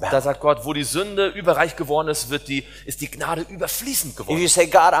much more abound. Da sagt Gott, wo die Sünde überreich geworden ist, ist die Gnade überfließend If geworden. you say,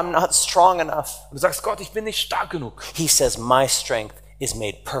 God, I'm not strong enough, Und du sagst, Gott, ich bin nicht stark genug. he says, my strength is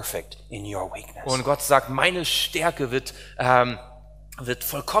made perfect in your weakness. Und Gott sagt, meine Stärke wird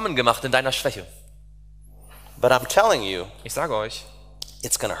vollkommen gemacht in deiner Schwäche. But I'm telling you, Ich sage euch,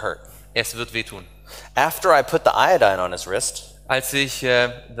 it's going to hurt. es wird wehtun. After I put the iodine on his wrist, Als ich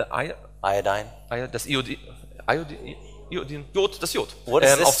iodine, das Jod, das Jod what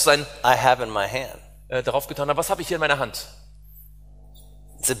is auf this sein I have in my hand? darauf getan habe, was habe ich hier in meiner Hand?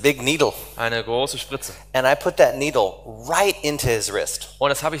 It's a big needle. Eine große Spritze. And I put that needle right into his wrist. Und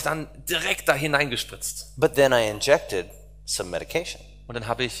das habe ich dann direkt da hineingespritzt. But then I injected some medication. Und dann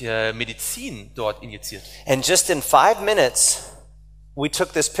habe ich Medizin dort injiziert. And just in 5 minutes, we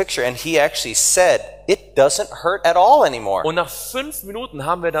took this picture and he actually said, it doesn't hurt at all anymore. Und nach 5 Minuten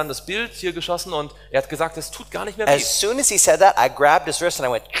haben wir dann das Bild hier geschossen und er hat gesagt, es tut gar nicht mehr weh. As soon as he said that, I grabbed his wrist and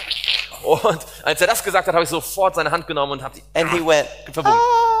I went, Und als er das gesagt hat, habe ich sofort seine Hand genommen und habe sie and he went, verbunden.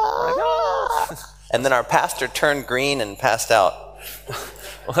 and then our pastor turned green and passed out.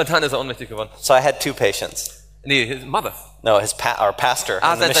 Und dann ist er ohnmächtig geworden. So I had 2 patients. Nee, his mother. No, our pastor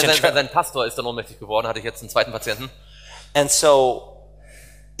on the mission trip. Sein Pastor ist dann ohnmächtig geworden, hatte ich jetzt einen zweiten Patienten. And so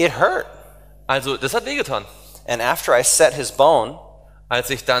it hurt. Also, das hat wehgetan. And after I set his bone, Als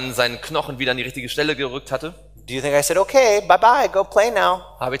ich dann seinen Knochen wieder an die richtige Stelle gerückt hatte, do you think I said, okay, bye-bye, go play now?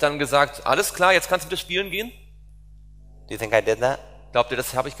 habe ich dann gesagt, alles klar, jetzt kannst du wieder spielen gehen. Do you think I did that? Glaubt ihr,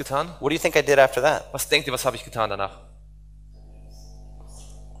 das habe ich getan? What do you think I did after that? Was denkt ihr, was habe ich getan danach?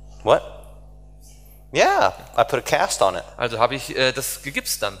 What? Yeah, I put a cast on it. Also habe ich das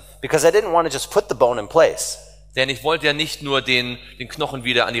gegipst dann. Because I didn't want to just put the bone in place. Denn ich wollte ja nicht nur den Knochen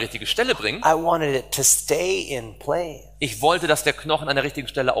wieder an die richtige Stelle bringen. I wanted it to stay in place. Ich wollte, dass der Knochen an der richtigen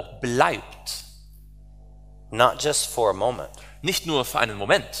Stelle auch bleibt. Not just for a moment, Nicht nur für einen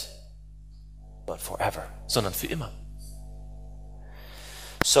Moment, but forever. sondern für immer.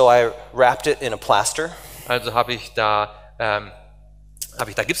 So I wrapped it in a plaster, Also habe ich da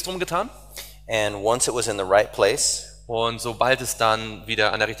Gips drum getan. and once it was in the right place, Und sobald es dann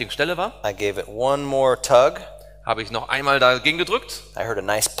wieder an der richtigen Stelle war, I gave it one more tug. habe ich noch einmal dagegen gedrückt. I heard a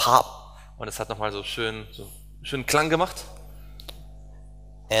nice pop, Und es hat nochmal so schön Klang gemacht.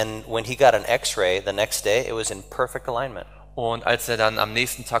 and when he got an X-ray the next day, it was in perfect alignment. Und als er dann am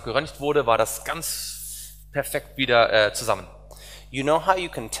nächsten Tag geröntgt wurde, war das ganz perfekt wieder zusammen. You know how you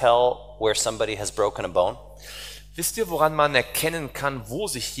can tell where somebody has broken a bone? Wisst ihr, woran man erkennen kann, wo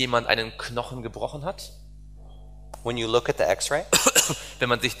sich jemand einen Knochen gebrochen hat? When you look at the X-ray, Wenn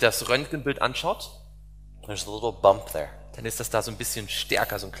man sich das Röntgenbild anschaut, there's a little bump there. dann ist das da so ein bisschen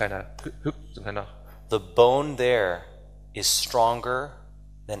stärker, so ein kleiner. The bone there is stronger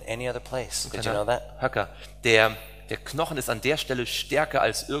than any other place. Did you know that? Höcker. Der Knochen ist an der Stelle stärker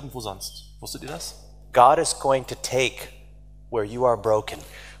als irgendwo sonst. Wusstet ihr das? God is going to take where you are broken,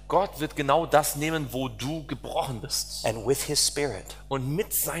 Gott wird genau das nehmen, wo du gebrochen bist. and with his spirit, Und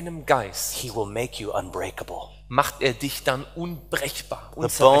mit seinem Geist he will make you unbreakable. macht er dich dann unbrechbar. The bone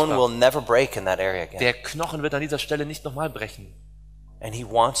Unzerbrechbar. will never break in that area again. Der Knochen wird an dieser Stelle nicht nochmal brechen. And he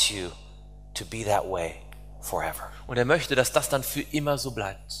wants you to be that way forever. Und er möchte, dass das dann für immer so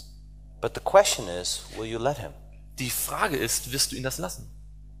bleibt. But the question is, will you let him? Die Frage ist, wirst du ihn das lassen?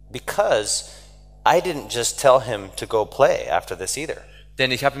 Because I didn't just tell him to go play after this either.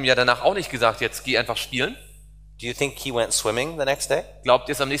 Denn ich habe ihm ja danach auch nicht gesagt, jetzt geh einfach spielen. Do you think he went swimming the next day? Glaubt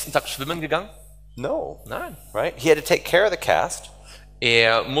ihr, ist am nächsten Tag schwimmen gegangen? No, Nein. right? He had to take care of the cast.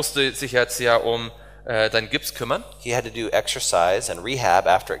 Er musste sich jetzt ja um deinen Gips kümmern. He had to do exercise and rehab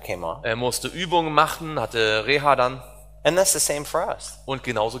after it came off. Er musste Übungen machen, hatte Reha dann. And that's the same for us. Und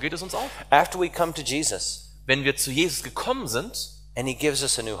genauso geht es uns auch. After we come to Jesus Wenn wir zu Jesus gekommen sind and he gives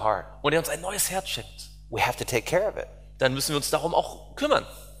us a new heart, und er uns ein neues Herz schenkt, we have to take care of it. dann müssen wir uns darum auch kümmern.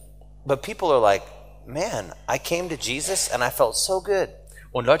 But people are like, man, I came to Jesus and I felt so good.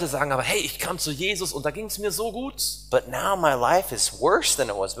 Und Leute sagen aber, hey, ich kam zu Jesus und da ging es mir so gut. But now my life is worse than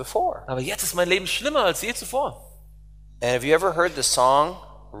it was before. Aber jetzt ist mein Leben schlimmer als je zuvor. And have you ever heard the song,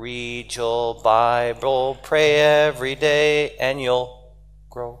 read your Bible, pray every day, and you'll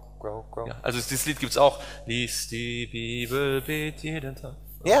grow, grow, grow? Ja, also dieses Lied gibt es auch. Lies die Bibel, bet jeden Tag.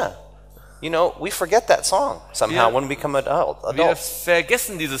 Yeah. You know, we forget that song somehow Wir- when we become Wir adults.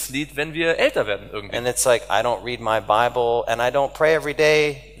 vergessen dieses Lied, wenn wir älter werden irgendwie. And it's like, I don't read my Bible and I don't pray every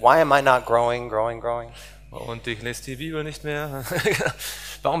day. Why am I not growing, growing, growing? Und ich lese die Bibel nicht mehr.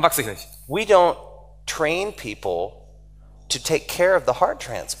 Warum wachse ich nicht? We don't train people to take care of the heart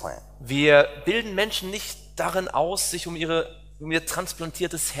transplant. Wir bilden Menschen nicht darin aus, sich um ihre um ihr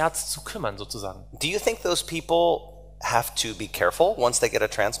transplantiertes Herz zu kümmern, sozusagen. Do you think those people have to be careful once they get a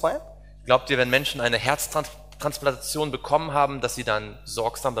transplant? Glaubt ihr, wenn Menschen eine Herztransplantation bekommen haben, dass sie dann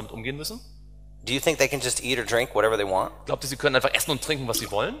sorgsam damit umgehen müssen? Do you think they can just eat or drink whatever they want? Glaubt ihr, sie können einfach essen und trinken, was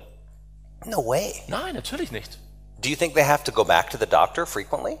sie wollen? No way. Nein, natürlich nicht. Do you think they have to go back to the doctor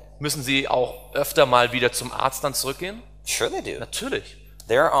frequently? Müssen sie auch öfter mal wieder zum Arzt dann zurückgehen? Sure they do. Natürlich.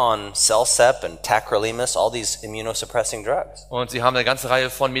 They're on Celsep and tacrolimus, all these immunosuppressing drugs. Und sie haben eine ganze Reihe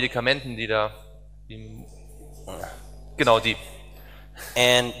von Medikamenten, genau die.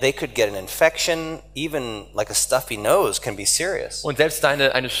 And they could get an infection, even like a stuffy nose can be serious. Und selbst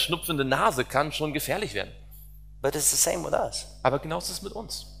eine schnupfende Nase kann schon gefährlich werden. But it's the same with us. Aber genauso ist es mit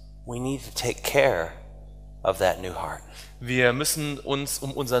uns. We need to take care of that new heart. Wir müssen uns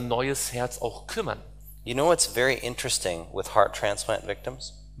um unser neues Herz auch kümmern. You know what's very interesting with heart transplant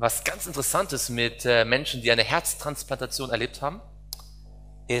victims? Was ganz interessant ist mit Menschen, die eine Herztransplantation erlebt haben,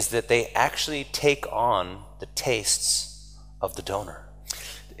 Is that they actually take on the tastes of the donor.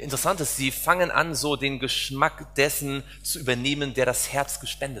 interessant ist, sie fangen an, so den Geschmack dessen zu übernehmen, der das Herz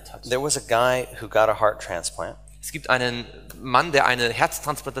gespendet hat. There was a guy who got a heart transplant, Es gibt einen Mann, der eine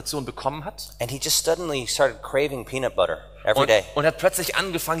Herztransplantation bekommen hat and he just suddenly started craving peanut butter every day. und hat plötzlich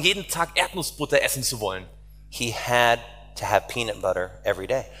angefangen, jeden Tag Erdnussbutter essen zu wollen. He had to have peanut butter every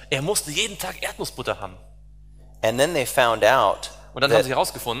day. Er musste jeden Tag Erdnussbutter haben. And then they found out Und dann haben sie that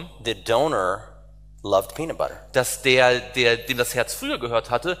herausgefunden, the donor loved peanut butter. dass dem das Herz früher gehört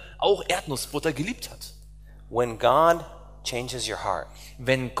hatte, auch Erdnussbutter geliebt hat. When God changes your heart,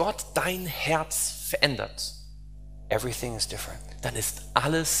 Wenn Gott dein Herz verändert, everything is different. dann ist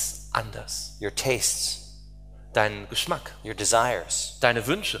alles anders. Your tastes, Dein Geschmack, your desires, deine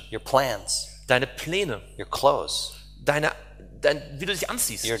Wünsche, your plans, deine Pläne, your clothes, wie du dich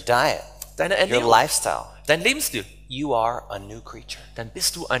anziehst, your diet, deine your Ernährung, lifestyle. dein Lebensstil. You are a new creature. Dann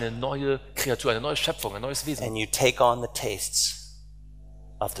bist du eine neue Kreatur, eine neue Schöpfung, ein neues Wesen. And you take on the tastes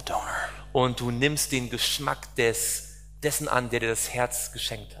of the donor. Und du nimmst den Geschmack dessen an, der dir das Herz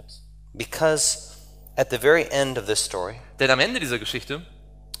geschenkt hat. Because at the very end of this story, Denn am Ende dieser Geschichte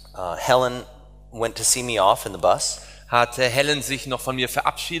Helen went to see me off in the bus, hat Helen sich noch von mir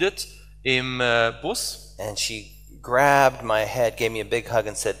verabschiedet im Bus. and she grabbed my head, gave me a big hug,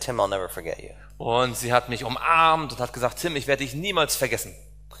 and said, "Tim, I'll never forget you." Und sie hat mich umarmt und hat gesagt, Tim, ich werde dich niemals vergessen.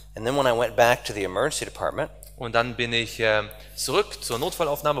 And then when I went back to the emergency department, Und dann bin ich zurück zur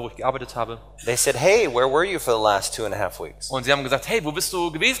Notfallaufnahme, wo ich gearbeitet habe. they said, "Hey, where were you for the last 2.5 weeks?" Und sie haben gesagt, hey, wo bist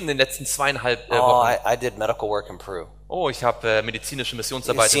du gewesen in den letzten 2,5 Oh, Wochen? I did medical work in Peru. Oh, ich habe medizinische Did you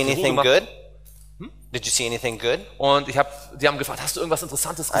Missionsarbeit see in Peru anything gemacht. good? Did you see anything good? Und die haben gefragt, hast du irgendwas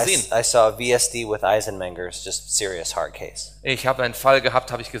Interessantes gesehen? I saw VSD with Eisenmenger's, just serious heart case. Ich habe einen Fall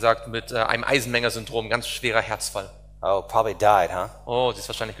gehabt, habe ich gesagt, mit einem Eisenmenger-Syndrom, ganz schwerer Herzfall. Oh, probably died, huh? Oh, sie ist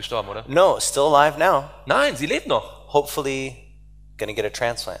wahrscheinlich gestorben, oder? No, still alive now. Nein, sie lebt noch. Hopefully gonna get a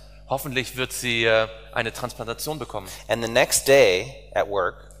transplant. Hoffentlich wird sie eine Transplantation bekommen. And the next day at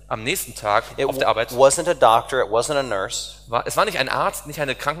work, Am nächsten Tag it auf der Arbeit, wasn't a doctor, it wasn't a nurse. es war nicht ein Arzt, nicht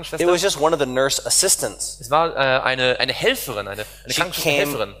eine It Krankenschwester, was just one of the nurse assistants. es war eine Helferin, eine She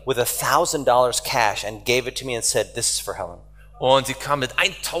Krankenschwesterhelferin. came with $1,000 cash and gave it to me and said, "This is for Helen." Und sie kam mit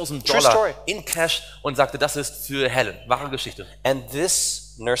 $1.000 True story. in Cash und sagte, das ist für Helen. Wahre Geschichte. And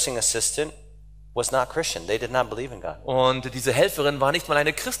this nursing assistant was not Christian. They did not believe in God. Und diese Helferin war nicht mal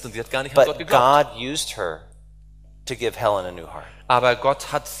eine Christin, sie hat gar nicht an Gott But geglaubt. God used her to give Helen a new heart. Aber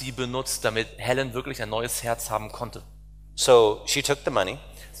Gott hat sie benutzt, damit Helen wirklich ein neues Herz haben konnte. So she took the money.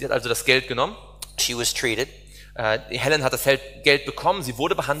 Sie hat also das Geld genommen. She was treated. Helen hat das Geld bekommen, sie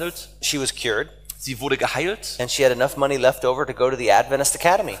wurde behandelt, She was cured. sie wurde geheilt. And she had enough money left over to go to the Adventist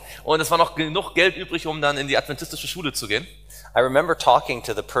Academy. Und es war noch genug Geld übrig, um dann in die adventistische Schule zu gehen. I remember talking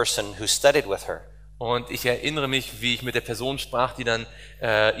to the person who studied with her. Und ich erinnere mich, wie ich mit der Person sprach, die dann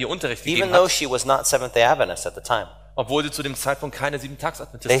ihr Unterricht Even gegeben though hat, she was not Seventh-day Adventist at the time. obwohl sie zu dem Zeitpunkt keine They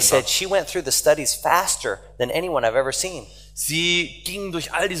Sieben-Tags-Adventistin said war. she went through the studies faster than anyone I've ever seen. Sie ging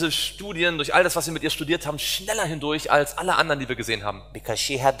durch all diese Studien, durch all das, was wir mit ihr studiert haben, schneller hindurch als alle anderen, die wir gesehen haben. Because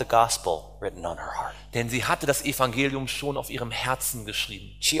she had the gospel written on her heart. Denn sie hatte das Evangelium schon auf ihrem Herzen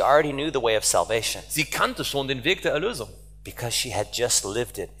geschrieben. She already knew the way of salvation. Sie kannte schon den Weg der Erlösung. Because she had just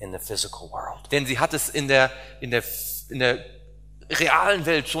lived it in the physical world. Denn sie hat es in der realen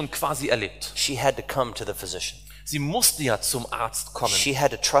Welt schon quasi erlebt. She had to come to the physician. Sie musste ja zum Arzt kommen. She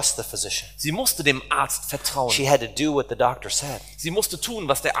had to trust the physician. Sie musste dem Arzt vertrauen. She had to do what the doctor said. Sie musste tun,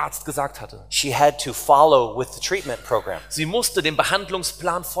 was der Arzt gesagt hatte. She had to follow with the treatment program. Sie musste dem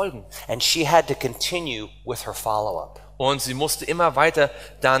Behandlungsplan folgen. And she had to continue with her follow-up. Und sie musste immer weiter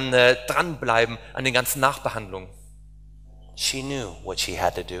dann dranbleiben an den ganzen Nachbehandlungen. She knew what she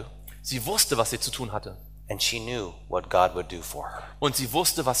had to do, Sie wusste, was sie zu tun hatte. and she knew what God would do for her. Und sie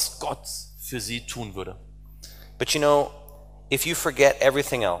wusste, was Gott für sie tun würde. But you know, if you forget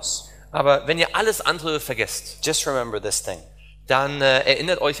everything else, Aber wenn ihr alles andere vergesst, just remember this thing. dann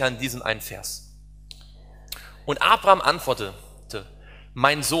erinnert euch an diesen einen Vers. Und Abraham antwortete,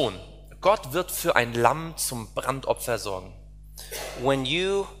 mein Sohn, Gott wird für ein Lamm zum Brandopfer sorgen. When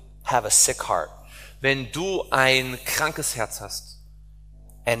you have a sick heart Wenn du ein krankes Herz hast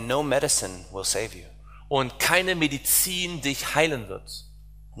and no medicine will save you, und keine Medizin dich heilen wird,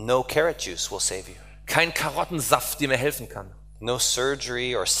 no carrot juice will save you, kein Karottensaft dir mehr helfen kann, no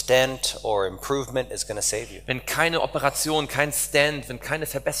surgery or stent or improvement is going to save you, wenn keine Operation, kein Stand, wenn keine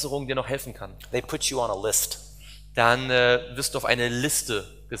Verbesserung dir noch helfen kann, they put you on a list. dann wirst du auf eine Liste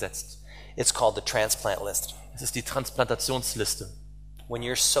gesetzt. It's called the transplant list. Es ist die Transplantationsliste. When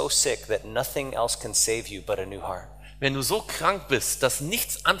you're so sick that nothing else can save you but a new heart. Wenn du so krank bist, dass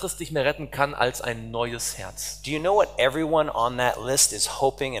nichts anderes dich mehr retten kann als ein neues Herz. Do you know what everyone on that list is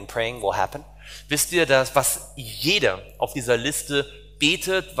hoping and praying will happen? Wisst ihr, dass was jeder auf dieser Liste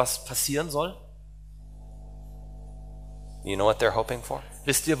betet, was passieren soll? You know what they're hoping for?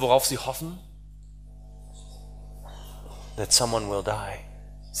 Wisst ihr, worauf sie hoffen? That someone will die.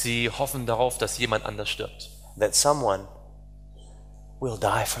 Sie hoffen darauf, dass jemand anders stirbt. That someone will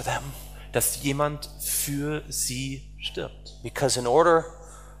die for them. Dass jemand für sie stirbt. Because in order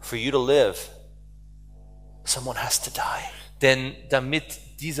for you to live, someone has to die. Denn damit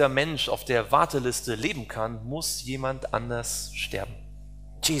dieser Mensch auf der Warteliste leben kann, muss jemand anders sterben.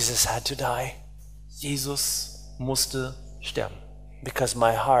 Jesus had to die Jesus musste sterben. because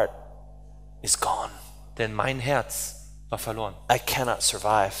my heart is gone. Denn mein Herz war verloren. I cannot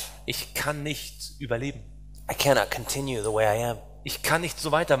survive. Ich kann nicht überleben. I cannot continue the way I am. Ich kann nicht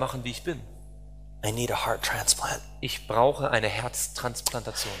so weitermachen, wie ich bin. I need a heart transplant. Ich brauche eine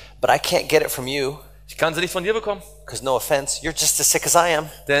Herztransplantation. But I can't get it from you Ich kann sie nicht von dir bekommen, because no offense, you're just as sick as I am.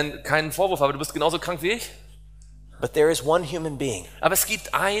 denn keinen Vorwurf, aber du bist genauso krank wie ich. But there is one human being Aber es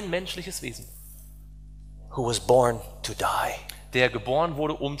gibt ein menschliches Wesen, who was born to die, der geboren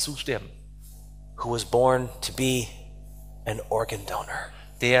wurde, um zu sterben. who was born to be an organ donor.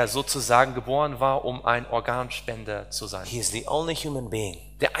 Der sozusagen geboren war, um ein Organspender zu sein. He is the only human being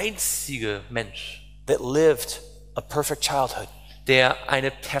Der einzige Mensch, that lived a perfect childhood, der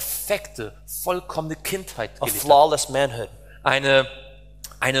eine perfekte, vollkommene Kindheit a gelebt hat. flawless manhood, Ein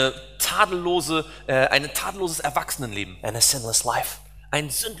tadelloses Erwachsenenleben. and a sinless life. Ein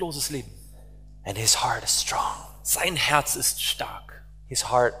sündloses Leben. And his heart is strong. Sein Herz ist stark. His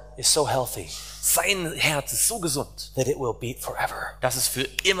heart is so healthy Sein Herz ist so gesund, that it will beat forever. dass es für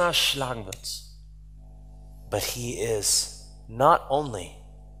immer schlagen wird. But he is not only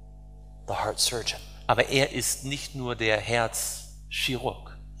the heart surgeon, Aber er ist nicht nur der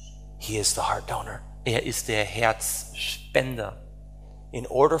Herzchirurg. he is the heart donor. Er ist der Herzspender. In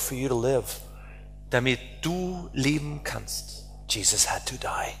order for you to live, Damit du leben kannst, Jesus had to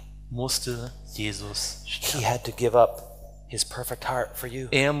die. musste Jesus He sterben. had to give up his perfect heart for you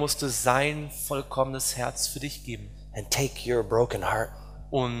Er musste sein vollkommenes Herz für dich geben, and take your broken heart.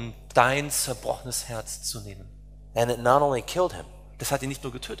 um dein zerbrochenes Herz zu nehmen. And it not only killed him, Das hat ihn nicht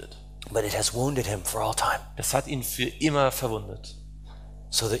nur getötet, but it has wounded him for all time, das hat ihn für immer verwundet,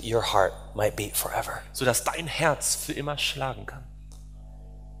 so that your heart might beat forever. sodass dein Herz für immer schlagen kann.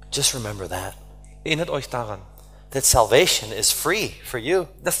 Just remember that. Erinnert euch daran, That salvation is free for you,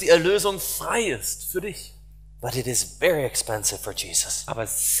 dass die Erlösung frei ist für dich, but it is very expensive for Jesus. aber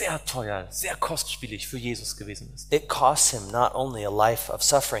sehr teuer, sehr kostspielig für Jesus gewesen ist. It costs him not only a life of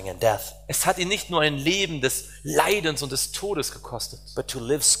suffering and death, Es hat ihn nicht nur ein Leben des Leidens und des Todes gekostet, but to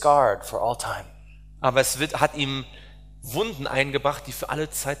live scarred for all time. aber hat ihm Wunden eingebracht, die für alle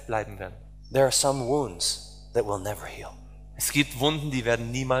Zeit bleiben werden. There are some wounds that will never heal, Es gibt Wunden, die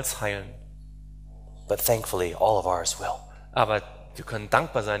werden niemals heilen, but thankfully all of ours will. aber wir können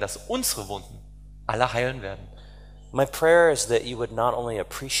dankbar sein, dass unsere Wunden alle heilen werden. My prayer is that you would not only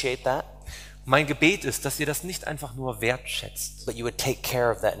appreciate that, Mein Gebet ist, dass ihr das nicht einfach nur wertschätzt, but you would take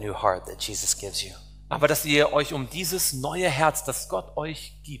care of that new heart that Jesus gives you. aber dass ihr euch um dieses neue Herz, das Gott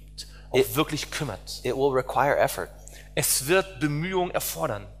euch gibt, auch wirklich kümmert. It will require effort, Es wird Bemühung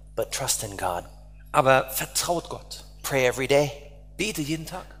erfordern, but trust in God. aber vertraut Gott. Pray every day. Bete jeden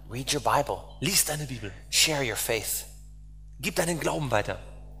Tag. Read your Bible. Lies deine Bibel. Share your faith. Gib deinen Glauben weiter.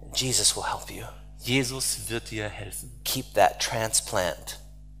 Jesus will help you. Jesus wird dir helfen. Keep that transplant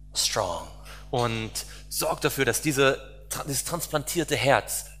strong. Und sorg dafür, dass dieses transplantierte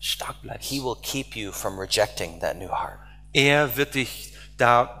Herz stark bleibt. He will keep you from rejecting that new heart. Er wird dich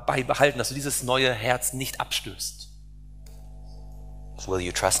dabei behalten, dass du dieses neue Herz nicht abstößt. Will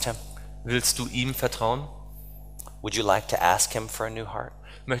you trust him? Willst du ihm vertrauen? Would you like to ask him for a new heart?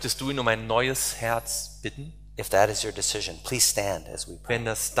 Möchtest du ihn um ein neues Herz bitten? If that is your decision, please stand as we pray. Wenn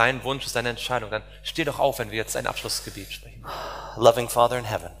das dein Wunsch ist, deine Entscheidung, dann steh doch auf, wenn wir jetzt ein Abschlussgebet sprechen. Loving Father in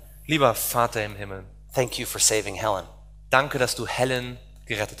heaven, Lieber Vater im Himmel, thank you for saving Helen, danke, dass du Helen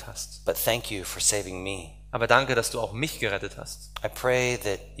gerettet hast. but thank you for saving me. Aber danke, dass du auch mich gerettet hast. I pray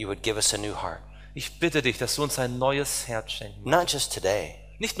that you would give us a new heart, Ich bitte dich, dass du uns ein neues Herz schenken. not just today,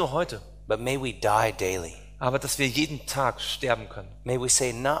 Nicht nur heute, but may we die daily. aber dass wir jeden Tag sterben können. May we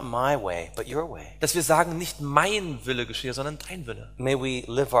say, not my way, but your way. Dass wir sagen, nicht mein Wille geschehe, sondern dein Wille. May we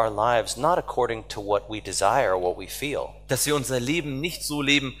live our lives not according to what we desire or what we feel, Dass wir unser Leben nicht so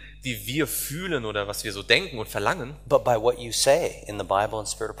leben, wie wir fühlen oder was wir so denken und verlangen, but by what you say in the Bible and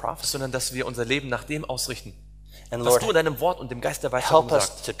spirit of prophecy. sondern dass wir unser Leben nach dem ausrichten, And was Lord, du in deinem Wort und dem Geist der Weissagung help us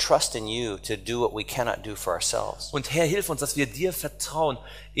sagst. to trust in you to do what we cannot do for ourselves. Und Herr, hilf uns, dass wir dir vertrauen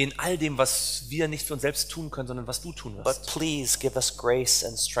in all dem, was wir nicht für uns selbst tun können, sondern was du tun But wirst. please give us grace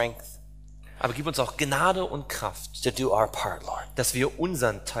and strength Aber gib uns auch Gnade und Kraft, to do our part, Lord, dass wir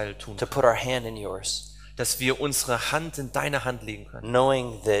unseren Teil tun to können, put our hand in yours, dass wir unsere Hand in deine Hand legen können,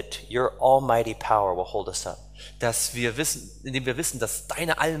 knowing that your almighty power will hold us up. dass wir wissen, indem wir wissen, dass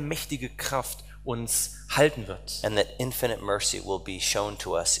deine allmächtige Kraft uns halten wird. And that infinite mercy will be shown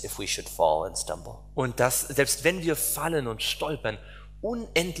to us if we should fall and stumble. Und dass, selbst wenn wir fallen und stolpern,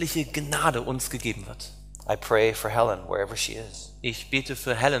 unendliche Gnade uns gegeben wird. I pray for Helen, wherever she is. Ich bete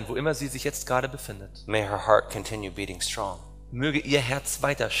für Helen, wo immer sie sich jetzt gerade befindet. May her heart continue beating strong, Möge ihr Herz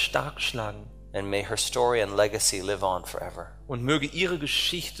weiter stark schlagen and may her story and legacy live on forever, und möge ihre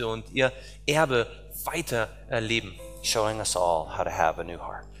Geschichte und ihr Erbe weiter erleben. showing us all how to have a new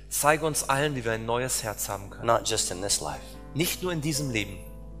heart, Zeige uns allen, wie wir ein neues Herz haben können. not just in this life, Nicht nur in diesem Leben,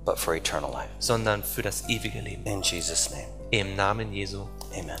 but for eternal life. sondern für das ewige Leben. In Jesus' name, Im Namen Jesu.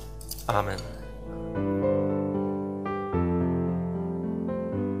 amen. Amen.